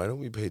company. Why don't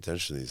we pay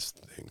attention to these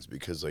things?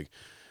 Because like,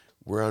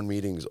 we're on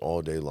meetings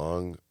all day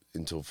long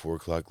until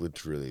 4:00,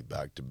 literally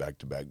back to back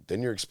to back.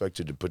 Then you're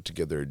expected to put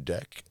together a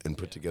deck and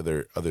put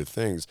together other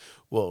things.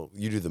 Well,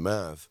 you do the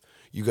math.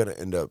 You got to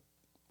end up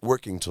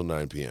working till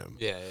 9 p.m.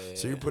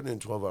 So you're putting in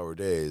 12-hour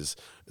days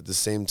at the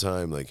same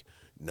time, like,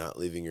 not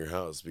leaving your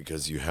house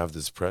because you have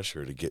this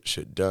pressure to get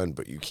shit done,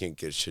 but you can't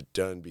get shit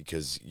done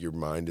because your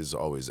mind is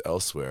always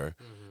elsewhere.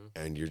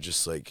 And you're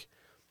just like,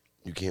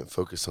 you can't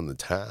focus on the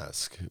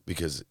task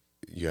because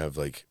you have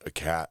like a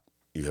cat,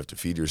 you have to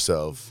feed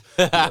yourself,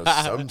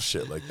 some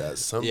shit like that,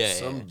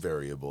 some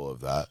variable of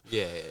that.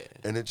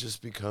 And it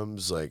just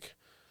becomes like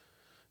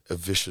a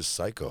vicious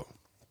cycle.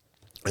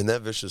 And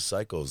that vicious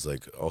cycle is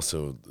like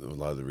also a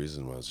lot of the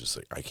reason why I was just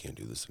like, I can't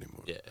do this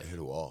anymore. I hit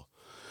a wall.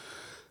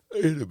 I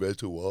hit a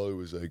mental wall. It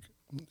was like,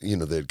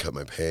 they'd cut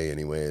my pay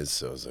anyways.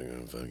 So I was like,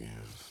 oh, fuck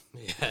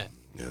yeah.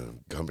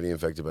 Company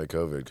infected by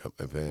COVID, cut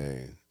my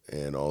pay.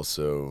 And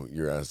also,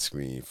 you're asking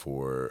me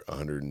for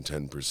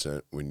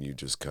 110% when you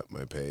just cut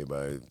my pay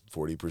by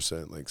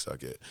 40%. Like,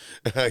 suck it.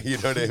 You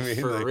know what I mean?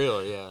 For like,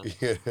 real, yeah.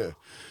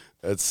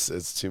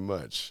 It's too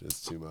much.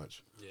 It's too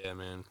much. Yeah,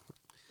 man.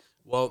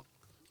 Well,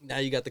 now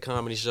you got the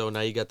comedy show. Now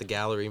you got the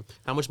gallery.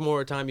 How much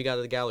more time you got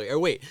at the gallery? Or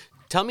wait,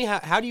 tell me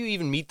how do you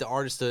even meet the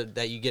artists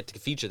that you get to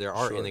feature their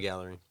art in the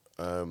gallery?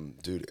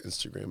 Dude,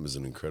 Instagram is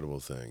an incredible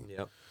thing.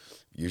 Yep.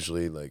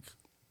 Usually, like,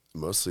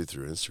 mostly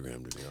through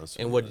Instagram, to be honest.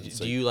 And what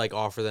do you like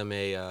offer them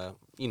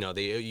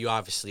you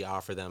obviously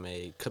offer them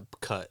a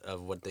cut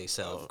of what they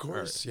sell? Of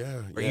course,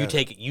 Or you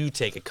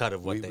take a cut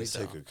of what they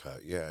sell. We take a cut.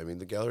 Yeah, I mean,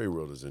 the gallery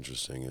world is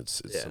interesting.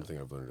 It's something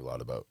I've learned a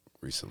lot about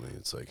recently.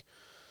 It's like,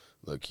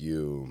 look,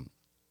 you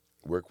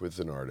work with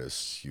an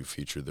artist, you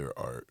feature their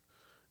art,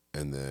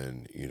 and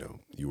then,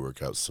 you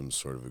work out some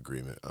sort of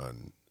agreement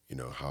on,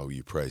 how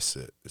you price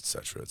it, et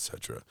cetera, et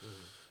cetera.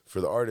 for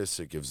the artists,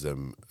 it gives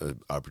them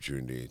an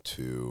opportunity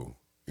to,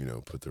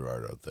 put their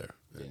art out there.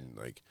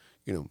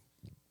 And,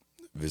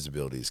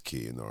 visibility is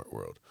key in the art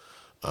world.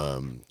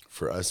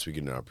 For us, we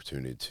get an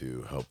opportunity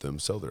to help them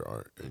sell their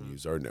art and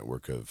use our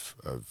network of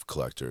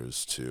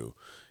collectors to,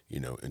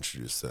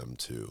 introduce them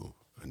to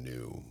a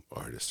new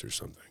artist or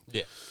something.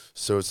 Yeah.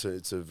 So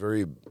it's a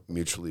very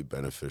mutually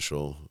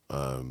beneficial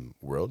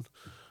world,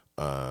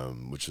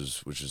 which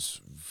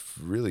is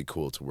really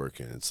cool to work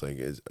in. It's like,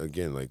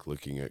 again, like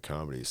looking at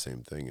comedy,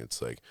 same thing.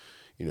 It's like,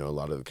 a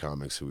lot of the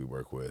comics who we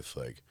work with,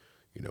 like,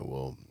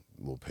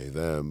 we'll pay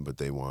them, but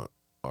they want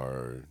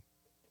our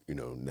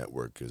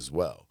network as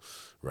well,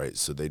 right?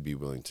 So they'd be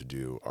willing to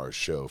do our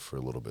show for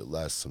a little bit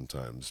less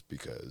sometimes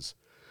because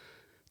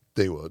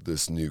they want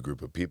this new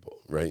group of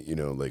people, right?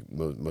 Like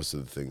most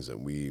of the things that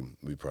we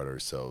pride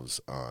ourselves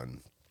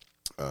on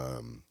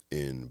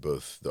in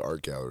both the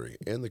art gallery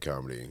and the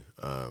comedy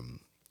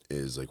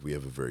is like we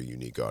have a very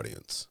unique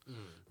audience,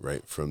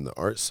 right? From the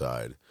art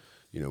side,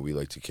 we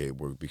like to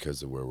work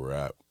because of where we're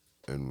at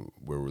and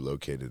where we're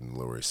located in the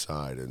Lower East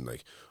Side, and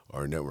like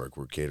our network,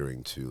 we're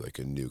catering to like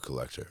a new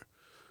collector,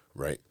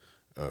 right?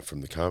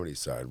 From the comedy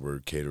side, we're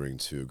catering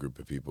to a group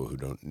of people who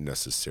don't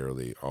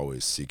necessarily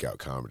always seek out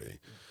comedy.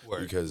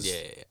 Word. Because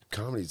Yeah.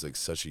 comedy is like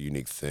such a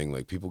unique thing.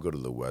 Like people go to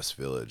the West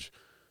Village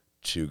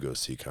to go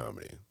see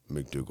comedy,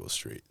 McDougal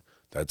Street.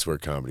 That's where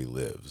comedy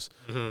lives,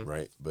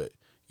 right? But,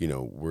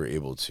 we're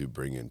able to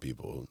bring in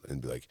people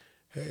and be like,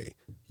 hey,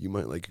 you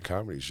might like a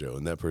comedy show.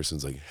 And that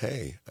person's like,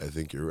 hey, I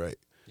think you're right.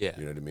 Yeah.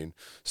 You know what I mean?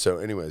 So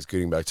anyways,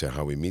 getting back to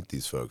how we meet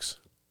these folks,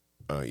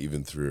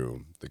 even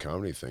through the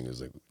comedy thing,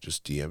 is like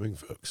just DMing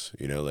folks,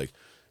 like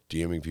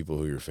DMing people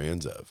who you're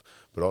fans of.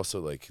 But also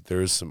like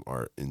there is some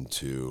art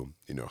into,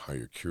 how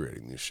you're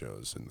curating these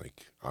shows. And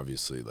like,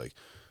 obviously like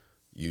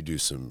you do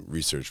some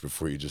research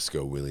before you just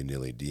go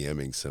willy-nilly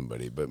DMing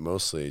somebody. But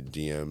mostly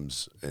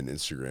DMs and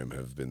Instagram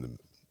have been the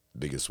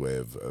biggest way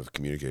of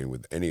communicating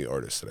with any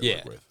artist that I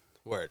work with.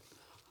 Word.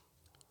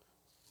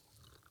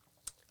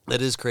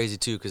 That is crazy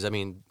too, because I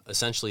mean,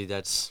 essentially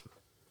that's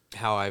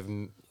how I've,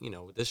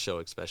 with this show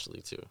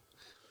especially too.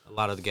 A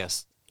lot of the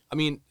guests. I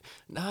mean,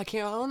 no, I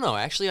don't know.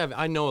 Actually,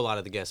 I know a lot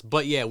of the guests,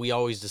 but yeah, we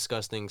always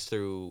discuss things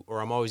through,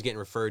 or I'm always getting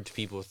referred to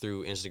people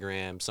through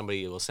Instagram.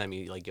 Somebody will send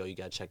me like, "Yo, you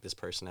gotta check this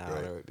person out,"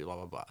 Right. or blah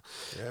blah blah.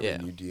 Yeah,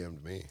 man, you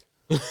DM'd me.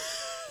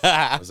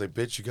 I was like,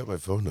 bitch, you got my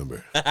phone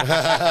number.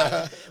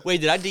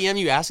 Wait, did I DM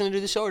you asking to do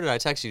the show, or did I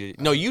text you?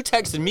 No, you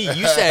texted me.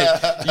 You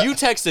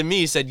texted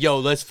me, said, "Yo,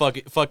 let's fuck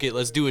it,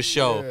 let's do a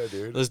show. Yeah,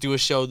 dude. Let's do a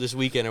show this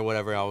weekend or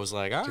whatever." I was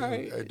like, all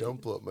right. I don't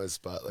blow up my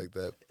spot like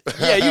that.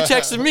 Yeah, you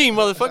texted me,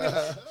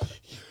 motherfucker.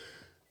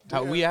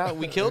 How we out?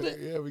 We killed it.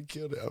 Yeah, we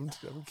killed it. I'm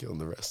killing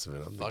the rest of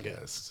it. I'm Fuck the it.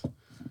 guest.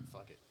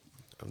 Fuck it.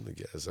 I'm the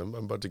guest. I'm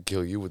about to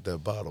kill you with that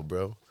bottle,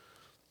 bro.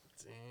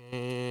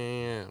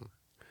 Damn.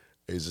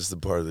 Is this the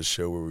part of the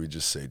show where we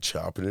just say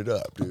chopping it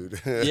up,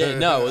 dude? Yeah,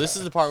 no, this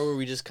is the part where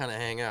we just kind of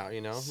hang out,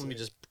 Let me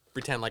just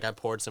pretend like I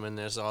poured some in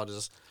there, so I'll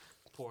just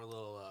pour a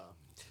little.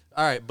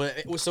 All right,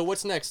 but so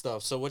what's next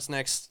stuff? So what's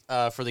next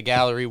for the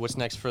gallery? What's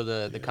next for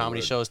the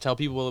comedy shows? Tell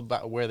people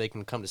about where they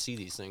can come to see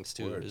these things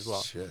too, as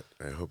well. Shit.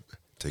 I hope.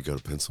 Take out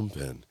a pencil and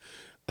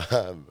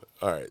pen.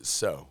 All right,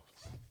 so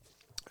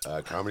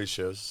comedy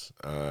shows.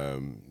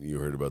 You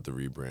heard about the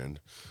rebrand.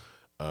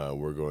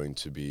 We're going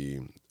to be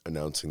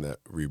announcing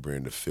that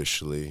rebrand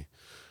officially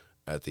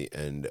at the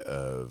end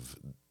of.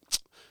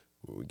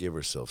 We gave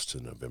ourselves to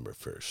November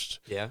 1st.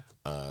 Yeah.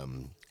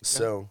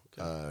 So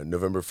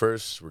November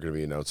 1st, we're going to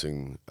be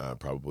announcing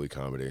probably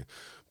comedy.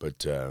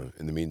 But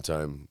in the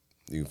meantime,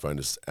 you can find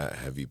us at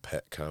Heavy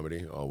Pet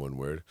Comedy, all one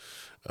word.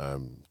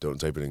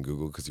 Don't type it in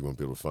Google because you won't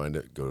be able to find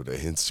it. Go to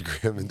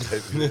Instagram and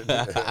type it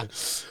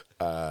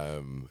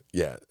in.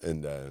 Yeah,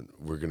 and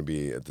we're going to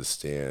be at the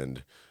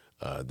stand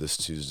this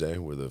Tuesday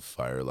with a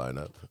fire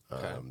lineup.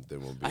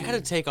 Then we'll be. I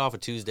gotta take off a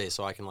Tuesday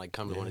so I can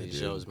come to one of these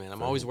shows, man.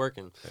 I'm always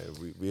working.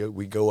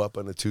 We go up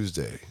on a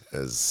Tuesday,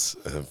 as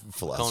a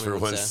philosopher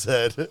Conan once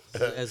said.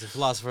 As a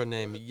philosopher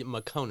named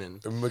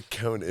McConan.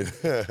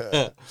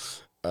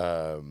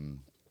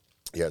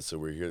 Yeah, so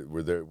we're here.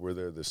 We're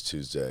there this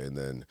Tuesday, and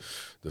then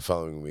the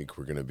following week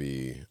we're gonna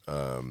be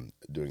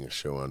doing a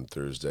show on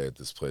Thursday at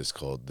this place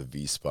called the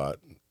V Spot.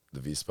 The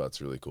V Spot's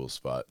a really cool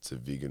spot. It's a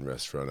vegan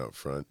restaurant out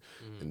front.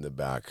 In the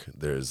back,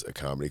 there's a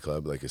comedy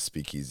club, like a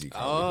speakeasy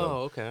comedy club.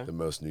 Oh, okay. The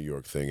most New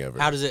York thing ever.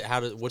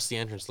 What's the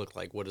entrance look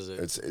like? What is it?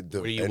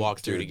 Where do you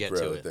walk through to get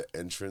to it? The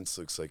entrance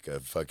looks like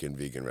a fucking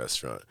vegan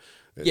restaurant.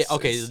 Yeah,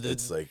 okay.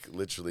 It's like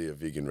literally a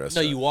vegan No,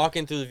 restaurant. you walk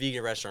in through the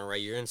vegan restaurant, right?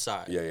 You're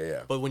inside.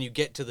 Yeah. But when you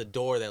get to the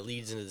door that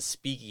leads into the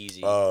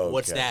speakeasy,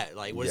 what's okay. that?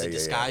 Like, what is it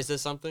disguised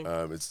as something?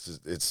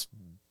 It's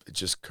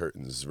just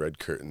curtains, red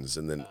curtains,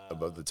 and then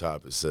above the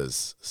top it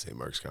says St.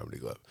 Mark's Comedy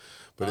Club.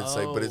 But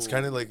it's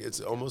kind of like, it's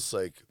almost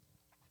like,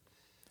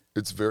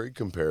 it's very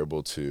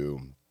comparable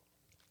to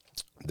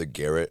the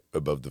Garrett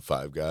above the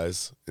Five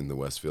Guys in the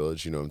West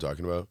Village. You know what I'm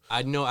talking about?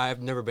 I know,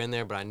 I've never been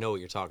there, but I know what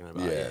you're talking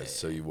about. Yeah,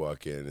 so you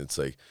walk in, it's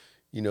like,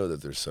 you know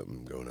that there's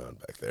something going on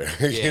back there.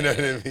 Yeah, You know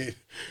what I mean?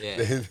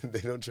 Yeah.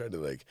 They don't try to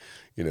like,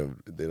 they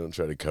don't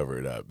try to cover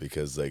it up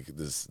because like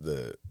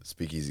the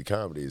speakeasy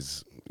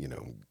comedies,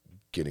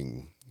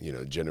 getting,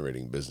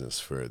 generating business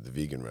for the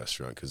vegan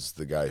restaurant because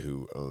the guy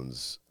who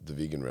owns the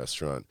vegan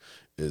restaurant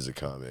is a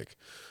comic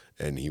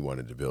and he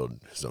wanted to build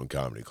his own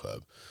comedy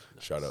club.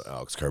 Nice. Shout out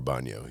Alex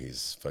Carbano.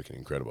 He's fucking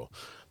incredible.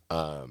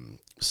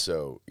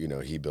 So,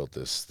 he built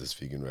this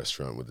vegan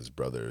restaurant with his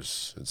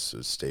brothers. It's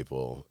a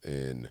staple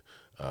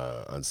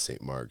on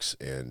St. Mark's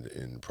and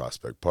in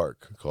Prospect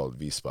Park called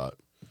V-Spot.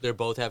 They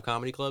both have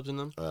comedy clubs in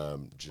them?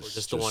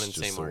 Just the one in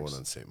St. Mark's? The one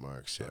on St.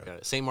 Mark's, yeah. Okay.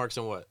 St. Mark's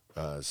and what?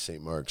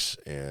 St. Mark's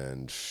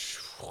and...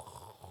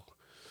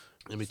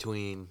 In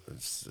between...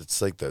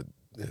 It's like the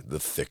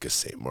thickest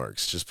St.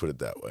 Mark's, just put it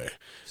that way.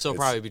 So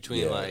probably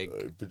between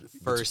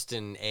First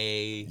and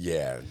A.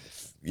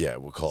 Yeah,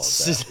 we'll call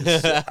it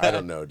that. I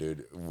don't know,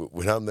 dude.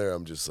 When I'm there,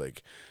 I'm just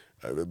like,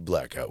 I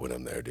black out when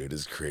I'm there, dude.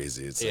 It's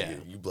crazy. It's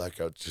like you black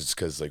out just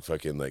because like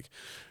fucking like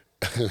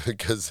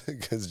because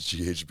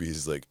GHB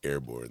is like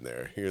airborne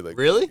there. You're like,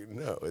 really?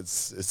 No,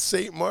 it's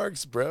St.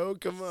 Mark's, bro.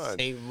 Come on,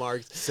 St.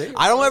 Mark's.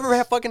 I don't ever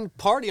have fucking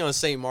party on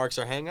St. Mark's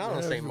or hang out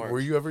on St. Mark's. Were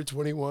you ever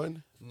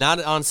 21?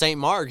 Not on St.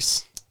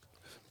 Mark's.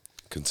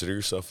 Consider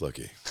yourself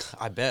lucky.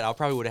 I bet I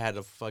probably would have had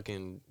a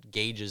fucking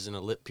gauges and a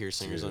lip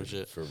piercing or some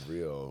shit. For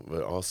real.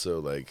 But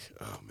also like,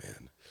 oh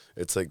man,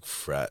 it's like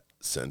frat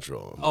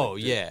central. Oh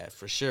yeah,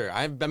 for sure.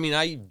 I mean,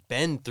 I've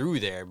been through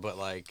there, but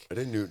like, I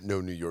didn't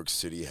know New York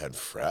City had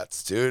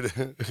frats, dude.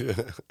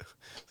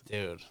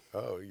 Dude.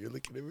 Oh, you're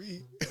looking at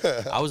me.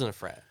 I was in a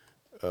frat.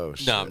 Oh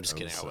shit. No, I'm just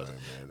kidding. Sorry,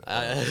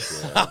 I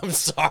wasn't. I'm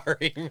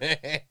sorry,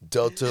 man.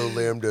 Delta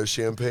Lambda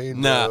Champagne?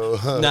 Nah,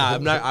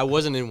 I'm not. I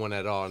wasn't in one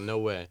at all. No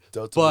way.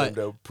 Delta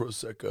Lambda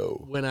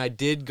Prosecco. When I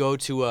did go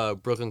to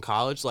Brooklyn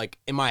College, like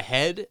in my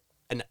head,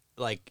 and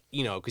like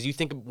because you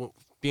think of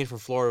being from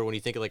Florida, when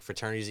you think of like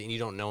fraternities and you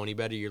don't know any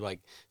better, you're like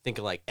think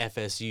of like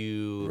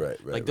FSU,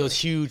 right, those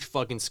huge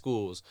fucking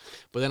schools.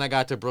 But then I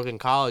got to Brooklyn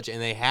College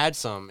and they had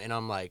some, and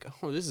I'm like,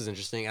 oh, this is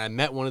interesting. And I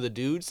met one of the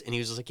dudes, and he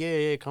was just like,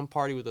 yeah, come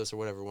party with us or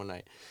whatever one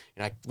night.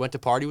 And I went to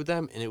party with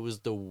them, and it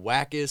was the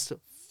wackest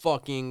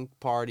fucking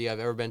party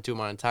I've ever been to in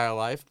my entire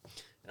life.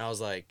 And I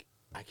was like,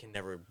 I can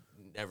never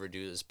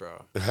do this,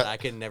 bro. I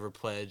can never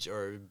pledge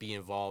or be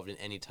involved in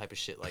any type of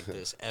shit like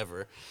this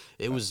ever.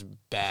 It was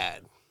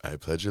bad. I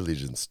pledge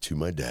allegiance to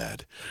my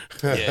dad.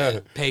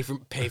 Yeah, pay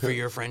for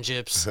your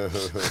friendships.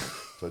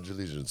 Pledge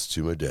allegiance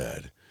to my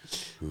dad,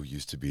 who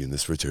used to be in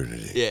this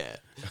fraternity. Yeah.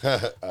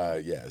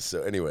 Yeah.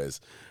 So,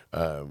 anyways,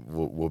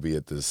 we'll be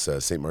at this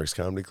St. Mark's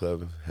Comedy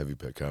Club, Heavy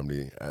Pet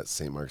Comedy at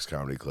St. Mark's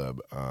Comedy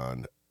Club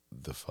on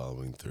the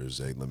following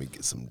Thursday. Let me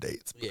get some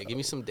dates. Yeah, give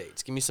me some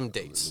dates.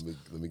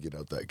 Let me get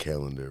out that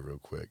calendar real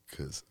quick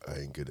because I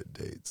ain't good at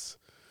dates.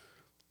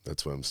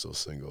 That's why I'm still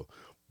single.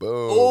 Boom.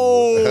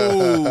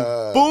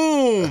 Oh,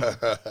 boom.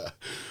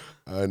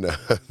 I know.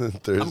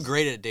 I'm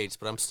great at dates,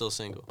 but I'm still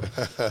single.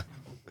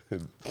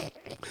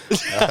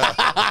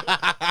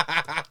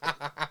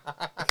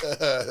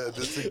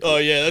 Oh,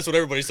 yeah, that's what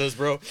everybody says,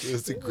 bro.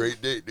 It's a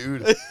great date,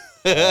 dude.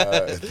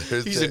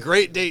 He's a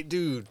great date,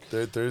 dude.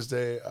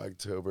 Thursday,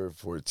 October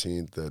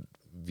 14th at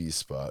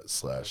V-Spot /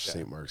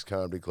 St. Mark's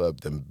Comedy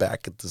Club. Then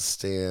back at the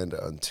stand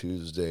on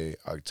Tuesday,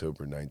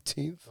 October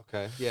 19th.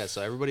 Okay. Yeah,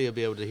 so everybody will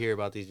be able to hear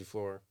about these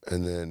before.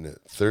 And then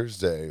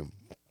Thursday,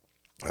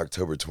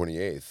 October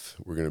 28th,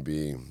 we're going to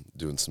be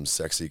doing some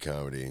sexy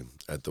comedy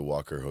at the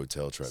Walker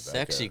Hotel Tribeca.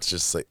 Sexy? It's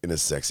just like in a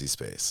sexy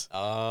space.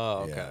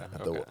 Oh, okay. Yeah,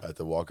 at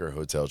the Walker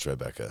Hotel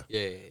Tribeca.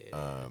 Yeah.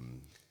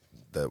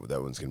 That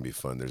one's going to be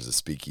fun. There's a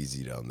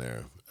speakeasy down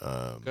there.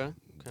 Okay.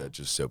 That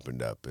just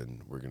opened up,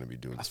 and we're going to be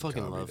doing some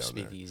comedy down there. I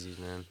fucking love speakeasies,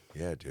 man.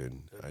 Yeah,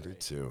 dude. I do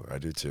too.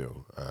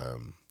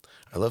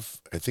 I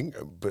think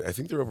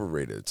they're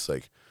overrated. It's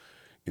like,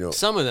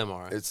 some of them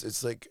are.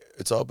 It's like,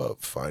 it's all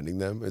about finding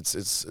them.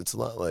 It's a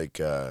lot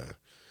like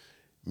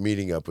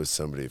meeting up with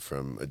somebody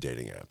from a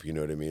dating app. You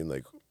know what I mean?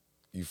 Like,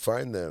 you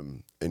find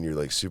them and you're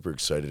like super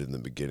excited in the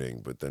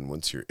beginning, but then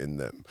once you're in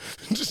them,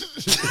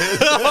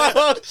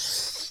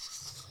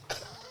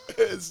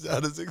 it's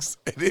not as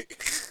exciting.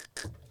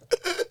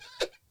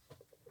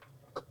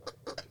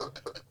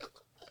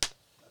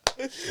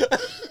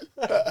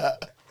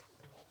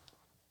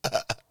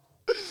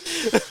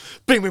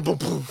 Bing, bing, boom,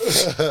 boom.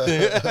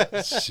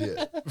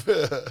 Shit.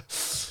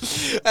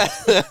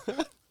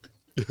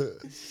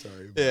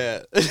 Sorry.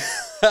 Yeah.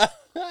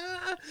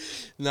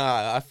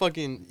 Nah, I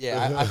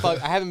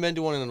haven't been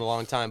to one in a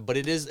long time, but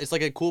it's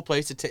like a cool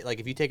place to take, like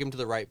if you take them to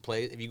the right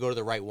place, if you go to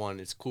the right one,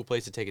 it's a cool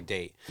place to take a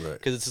date. Right.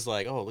 Because it's just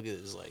like, oh, look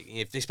at this, like,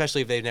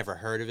 especially if they've never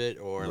heard of it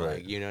or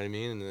like, you know what I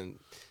mean? And then,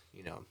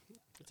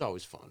 it's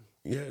always fun.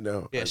 Yeah,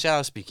 no. Yeah, shout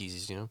out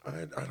speakeasies,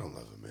 I don't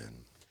love them,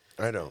 man.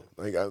 I don't.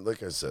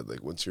 Like I said,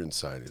 like once you're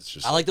inside, it's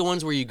just. I like the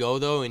ones where you go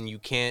though and you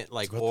can't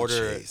like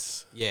order.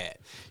 Yeah,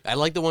 I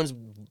like the ones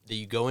that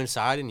you go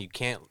inside and you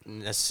can't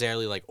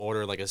necessarily like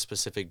order like a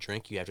specific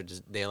drink. You have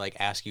to they like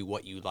ask you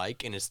what you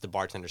like and it's the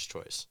bartender's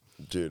choice.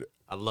 Dude,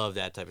 I love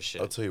that type of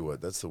shit. I'll tell you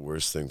what, that's the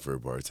worst thing for a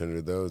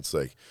bartender, though. It's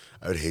like,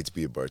 I would hate to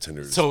be a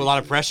bartender. So a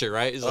lot of pressure,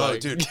 right? It's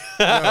like, Dude.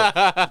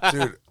 No,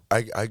 dude,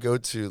 I go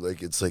to,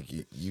 like, it's like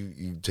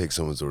you take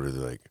someone's order,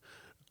 they're like,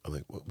 I'm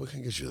like, what can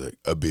I get you? Like,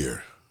 a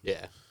beer.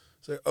 Yeah.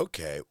 It's like,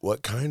 okay,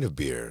 what kind of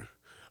beer?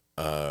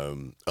 A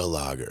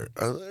lager.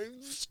 I'm like,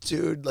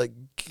 dude, like,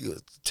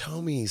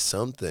 tell me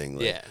something.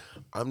 Like, Yeah.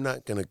 I'm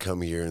not going to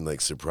come here and,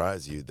 like,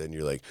 surprise you. Then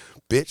you're like,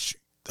 bitch,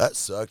 that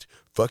sucked.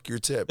 Fuck your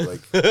tip.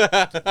 Like,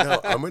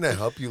 no, I'm going to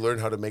help you learn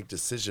how to make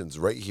decisions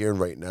right here and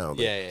right now. Like,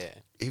 Yeah.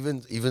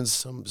 Even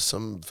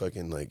some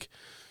fucking, like,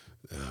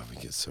 we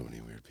get so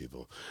many weird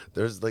people.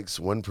 There's, like,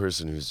 one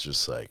person who's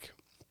just like,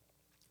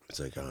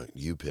 it's like,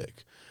 you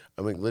pick.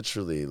 I'm like,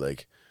 literally,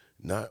 like,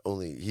 not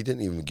only, he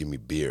didn't even give me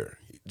beer.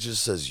 He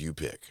just says, you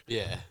pick.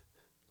 Yeah.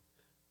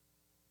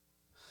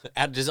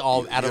 Out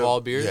of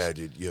all beers? Yeah,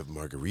 dude. You have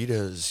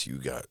margaritas. You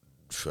got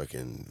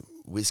fucking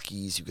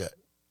whiskeys. You got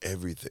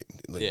everything.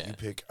 Like, you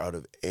pick out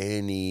of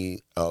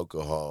any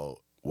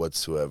alcohol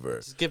whatsoever.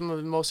 Just give them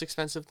the most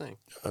expensive thing.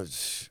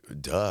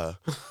 Duh.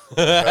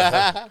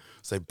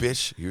 It's like,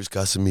 bitch, here's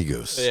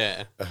Casamigos.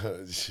 Yeah.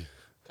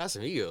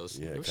 Casamigos?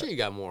 Yeah, I'm sure you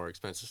got more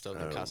expensive stuff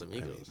than Casamigos.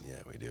 I mean,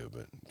 yeah, we do,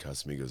 but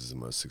Casamigos is the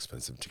most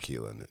expensive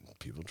tequila, and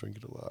people drink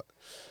it a lot.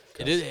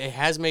 It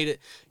has made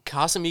it.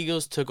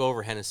 Casamigos took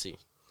over Hennessy.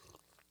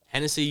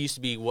 Hennessy used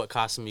to be what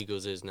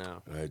Casamigos is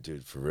now.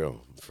 Dude, for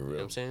real. You know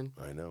what I'm saying?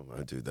 I know.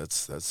 Dude,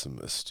 that's some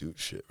astute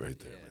shit right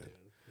there, man. Dude.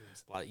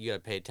 You got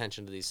to pay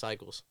attention to these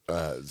cycles.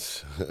 And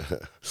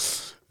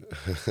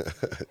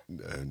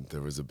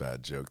there was a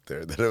bad joke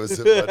there that I was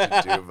about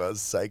to do about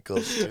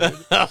cycles, dude.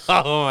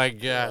 Oh, my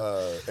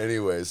God.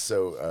 Anyway,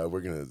 so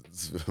we're going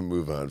to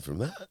move on from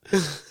that.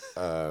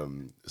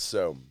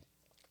 So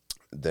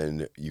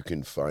then you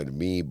can find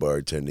me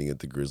bartending at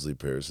the Grizzly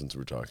Pear, since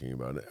we're talking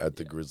about it, at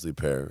the Grizzly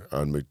Pear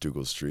on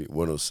McDougal Street,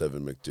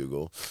 107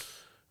 McDougal,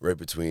 right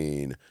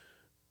between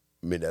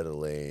Minetta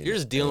Lane. You're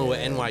just dealing with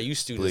NYU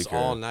students Bleecker.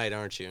 all night,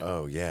 aren't you?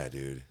 Oh, yeah,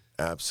 dude.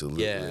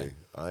 Absolutely. Yeah.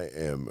 I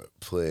am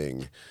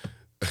playing...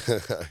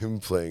 I'm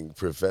playing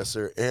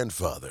professor and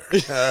father.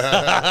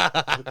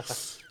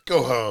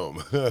 Go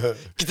home.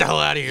 Get the hell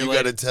out of here. You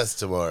got a test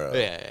tomorrow.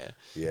 Yeah.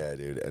 Yeah,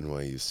 dude.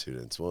 NYU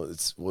students. Well,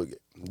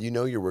 you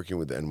know you're working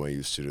with the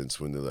NYU students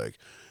when they're like,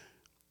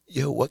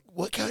 "Yo,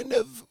 what kind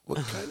of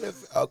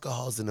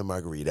alcohol's in a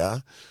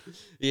margarita?"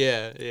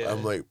 Yeah.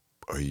 I'm like,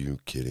 "Are you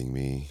kidding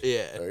me?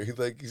 Yeah. Are you,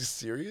 like,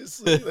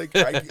 seriously?" Like,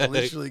 I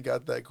literally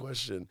got that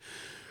question.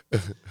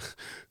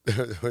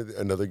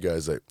 Another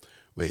guy's like,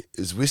 "Wait,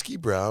 is whiskey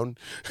brown?"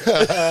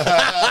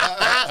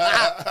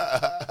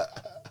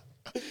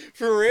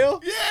 For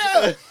real?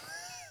 Yeah.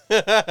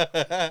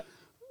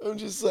 I'm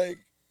just like,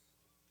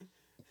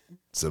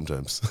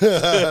 sometimes.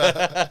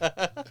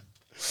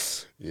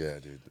 Yeah,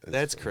 dude.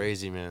 That's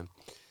crazy, man.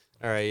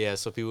 All right, yeah.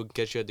 So people can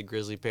catch you at the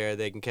Grizzly Pear.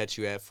 They can catch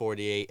you at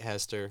 48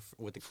 Hester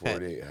with the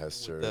 48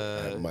 Hester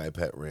at My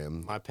Pet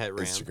Ram. My Pet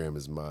Ram. Instagram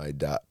is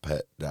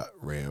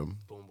my.pet.ram.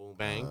 Boom, boom,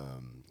 bang.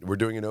 We're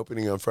doing an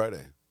opening on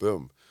Friday.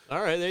 Boom.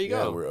 All right, there you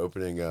Yeah, go. we're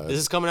opening. This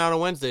is coming out on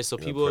Wednesday, so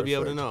people will be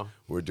able to know.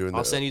 We're doing.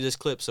 I'll send you this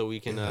clip so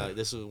we can.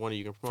 This is one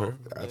you can promote.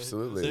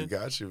 Absolutely, you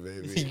got you,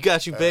 baby. You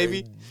got you,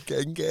 baby.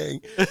 Gang, gang.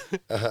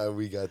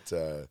 We got.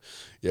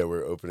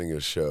 We're opening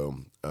a show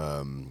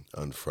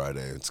on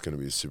Friday. It's gonna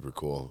be super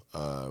cool.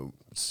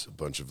 It's a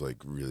bunch of, like,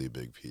 really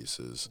big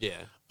pieces.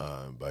 Yeah.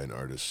 By an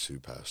artist who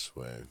passed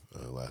away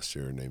last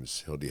year. Her name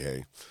is Hildy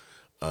Hay.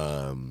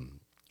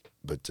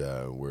 But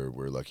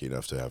we're lucky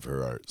enough to have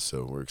her art,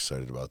 so we're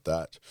excited about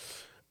that.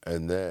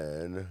 And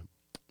then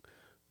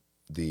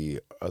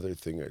the other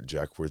thing at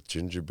Jackworth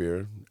Ginger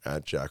Beer,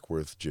 at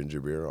Jackworth Ginger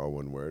Beer, all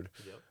one word.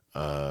 Yep.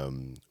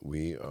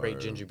 We are Great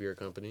ginger beer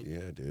company.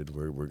 Yeah, dude.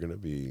 We're gonna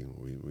be.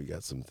 We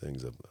got some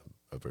things up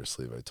our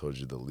sleeve. I told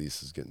you the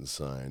lease is getting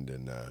signed,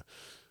 and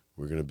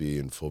we're gonna be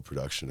in full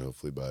production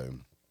hopefully by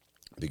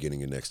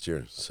beginning of next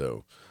year.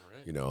 So.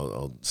 You know,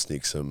 I'll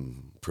sneak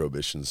some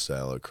Prohibition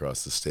style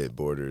across the state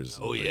borders.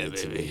 Oh, yeah,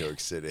 to baby. New York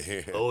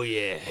City. Oh,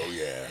 yeah. Oh,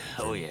 yeah.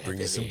 Oh, yeah,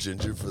 Bring you some baby.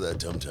 ginger for that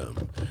tum-tum.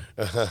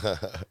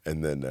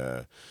 And then,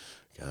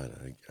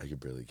 God, I could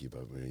barely keep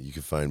up. You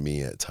can find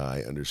me at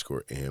Ty_am_legend,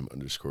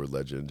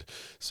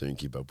 so you can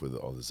keep up with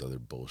all this other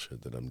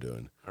bullshit that I'm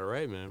doing. All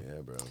right, man.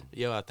 Yeah, bro.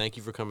 Yo, thank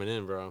you for coming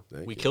in, bro.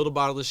 Thank we you. killed a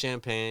bottle of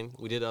champagne.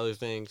 We did other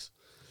things.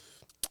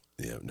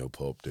 Yeah, no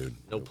pulp, dude.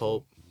 No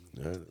pulp.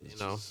 Yeah,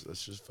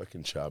 let's just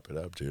fucking chop it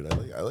up, dude.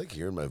 I like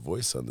hearing my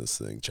voice on this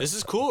thing. This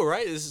is cool,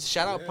 right? This is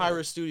shout out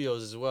Pirate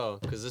Studios as well,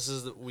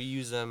 because we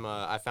use them.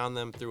 I found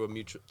them through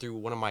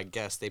one of my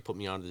guests. They put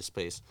me onto this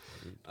place.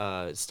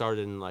 It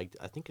started in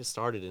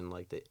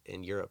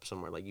in Europe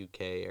somewhere, like UK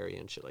area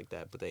and shit like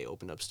that. But they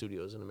opened up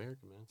studios in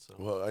America, man. So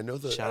Well, I know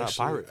that shout out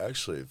Pirate.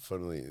 Actually,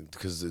 funnily,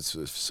 because it's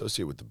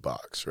associated with the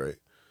box, right?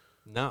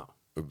 No.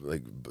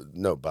 Like,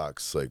 no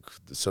box. Like,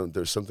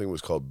 there's something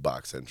was called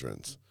Box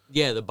Entrance.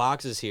 Yeah, the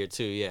box is here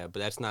too. Yeah, but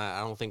that's not. I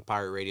don't think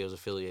Pirate Radio is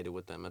affiliated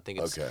with them. I think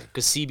it's Okay.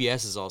 because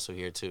CBS is also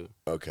here too.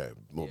 Okay,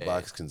 well, Yeah,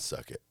 Box can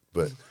suck it,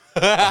 but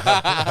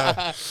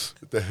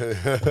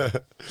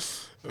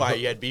Why,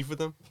 you had beef with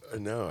them?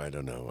 No, I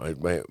don't know.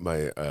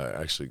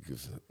 Actually,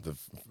 the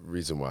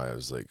reason why I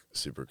was like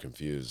super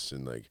confused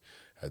and like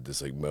had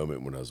this like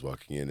moment when I was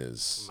walking in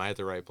is Am I at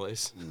the right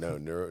place? no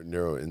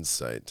Neuro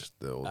Insight,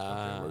 the old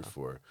company I worked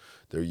for.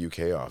 Their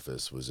UK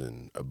office was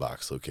in a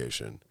box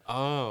location.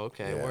 Oh,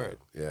 okay, Yeah, word.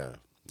 yeah.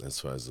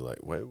 That's why I was like,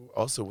 wait,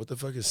 also, what the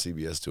fuck is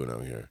CBS doing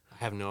out here?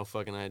 I have no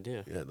fucking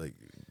idea. Yeah, like,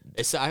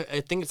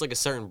 I think it's like a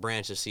certain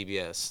branch of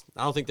CBS.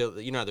 I don't think they're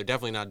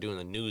definitely not doing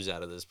the news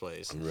out of this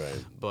place.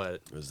 right. But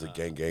It was the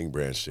gang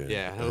branch.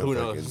 yeah, who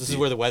knows? This is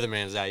where the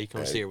weatherman's at. You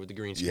come see her with the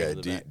green screen. Yeah,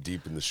 in the back.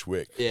 deep in the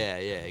Schwick. Yeah,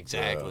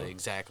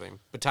 exactly.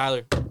 But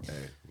Tyler,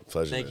 Hey,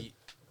 pleasure. thank man. you.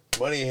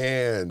 Money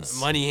hands.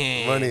 Money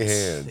hands. Money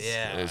hands.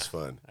 Yeah, That was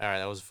fun. All right,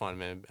 that was fun,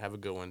 man. Have a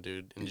good one,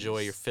 dude. Enjoy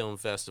your film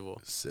festival.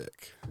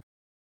 Sick.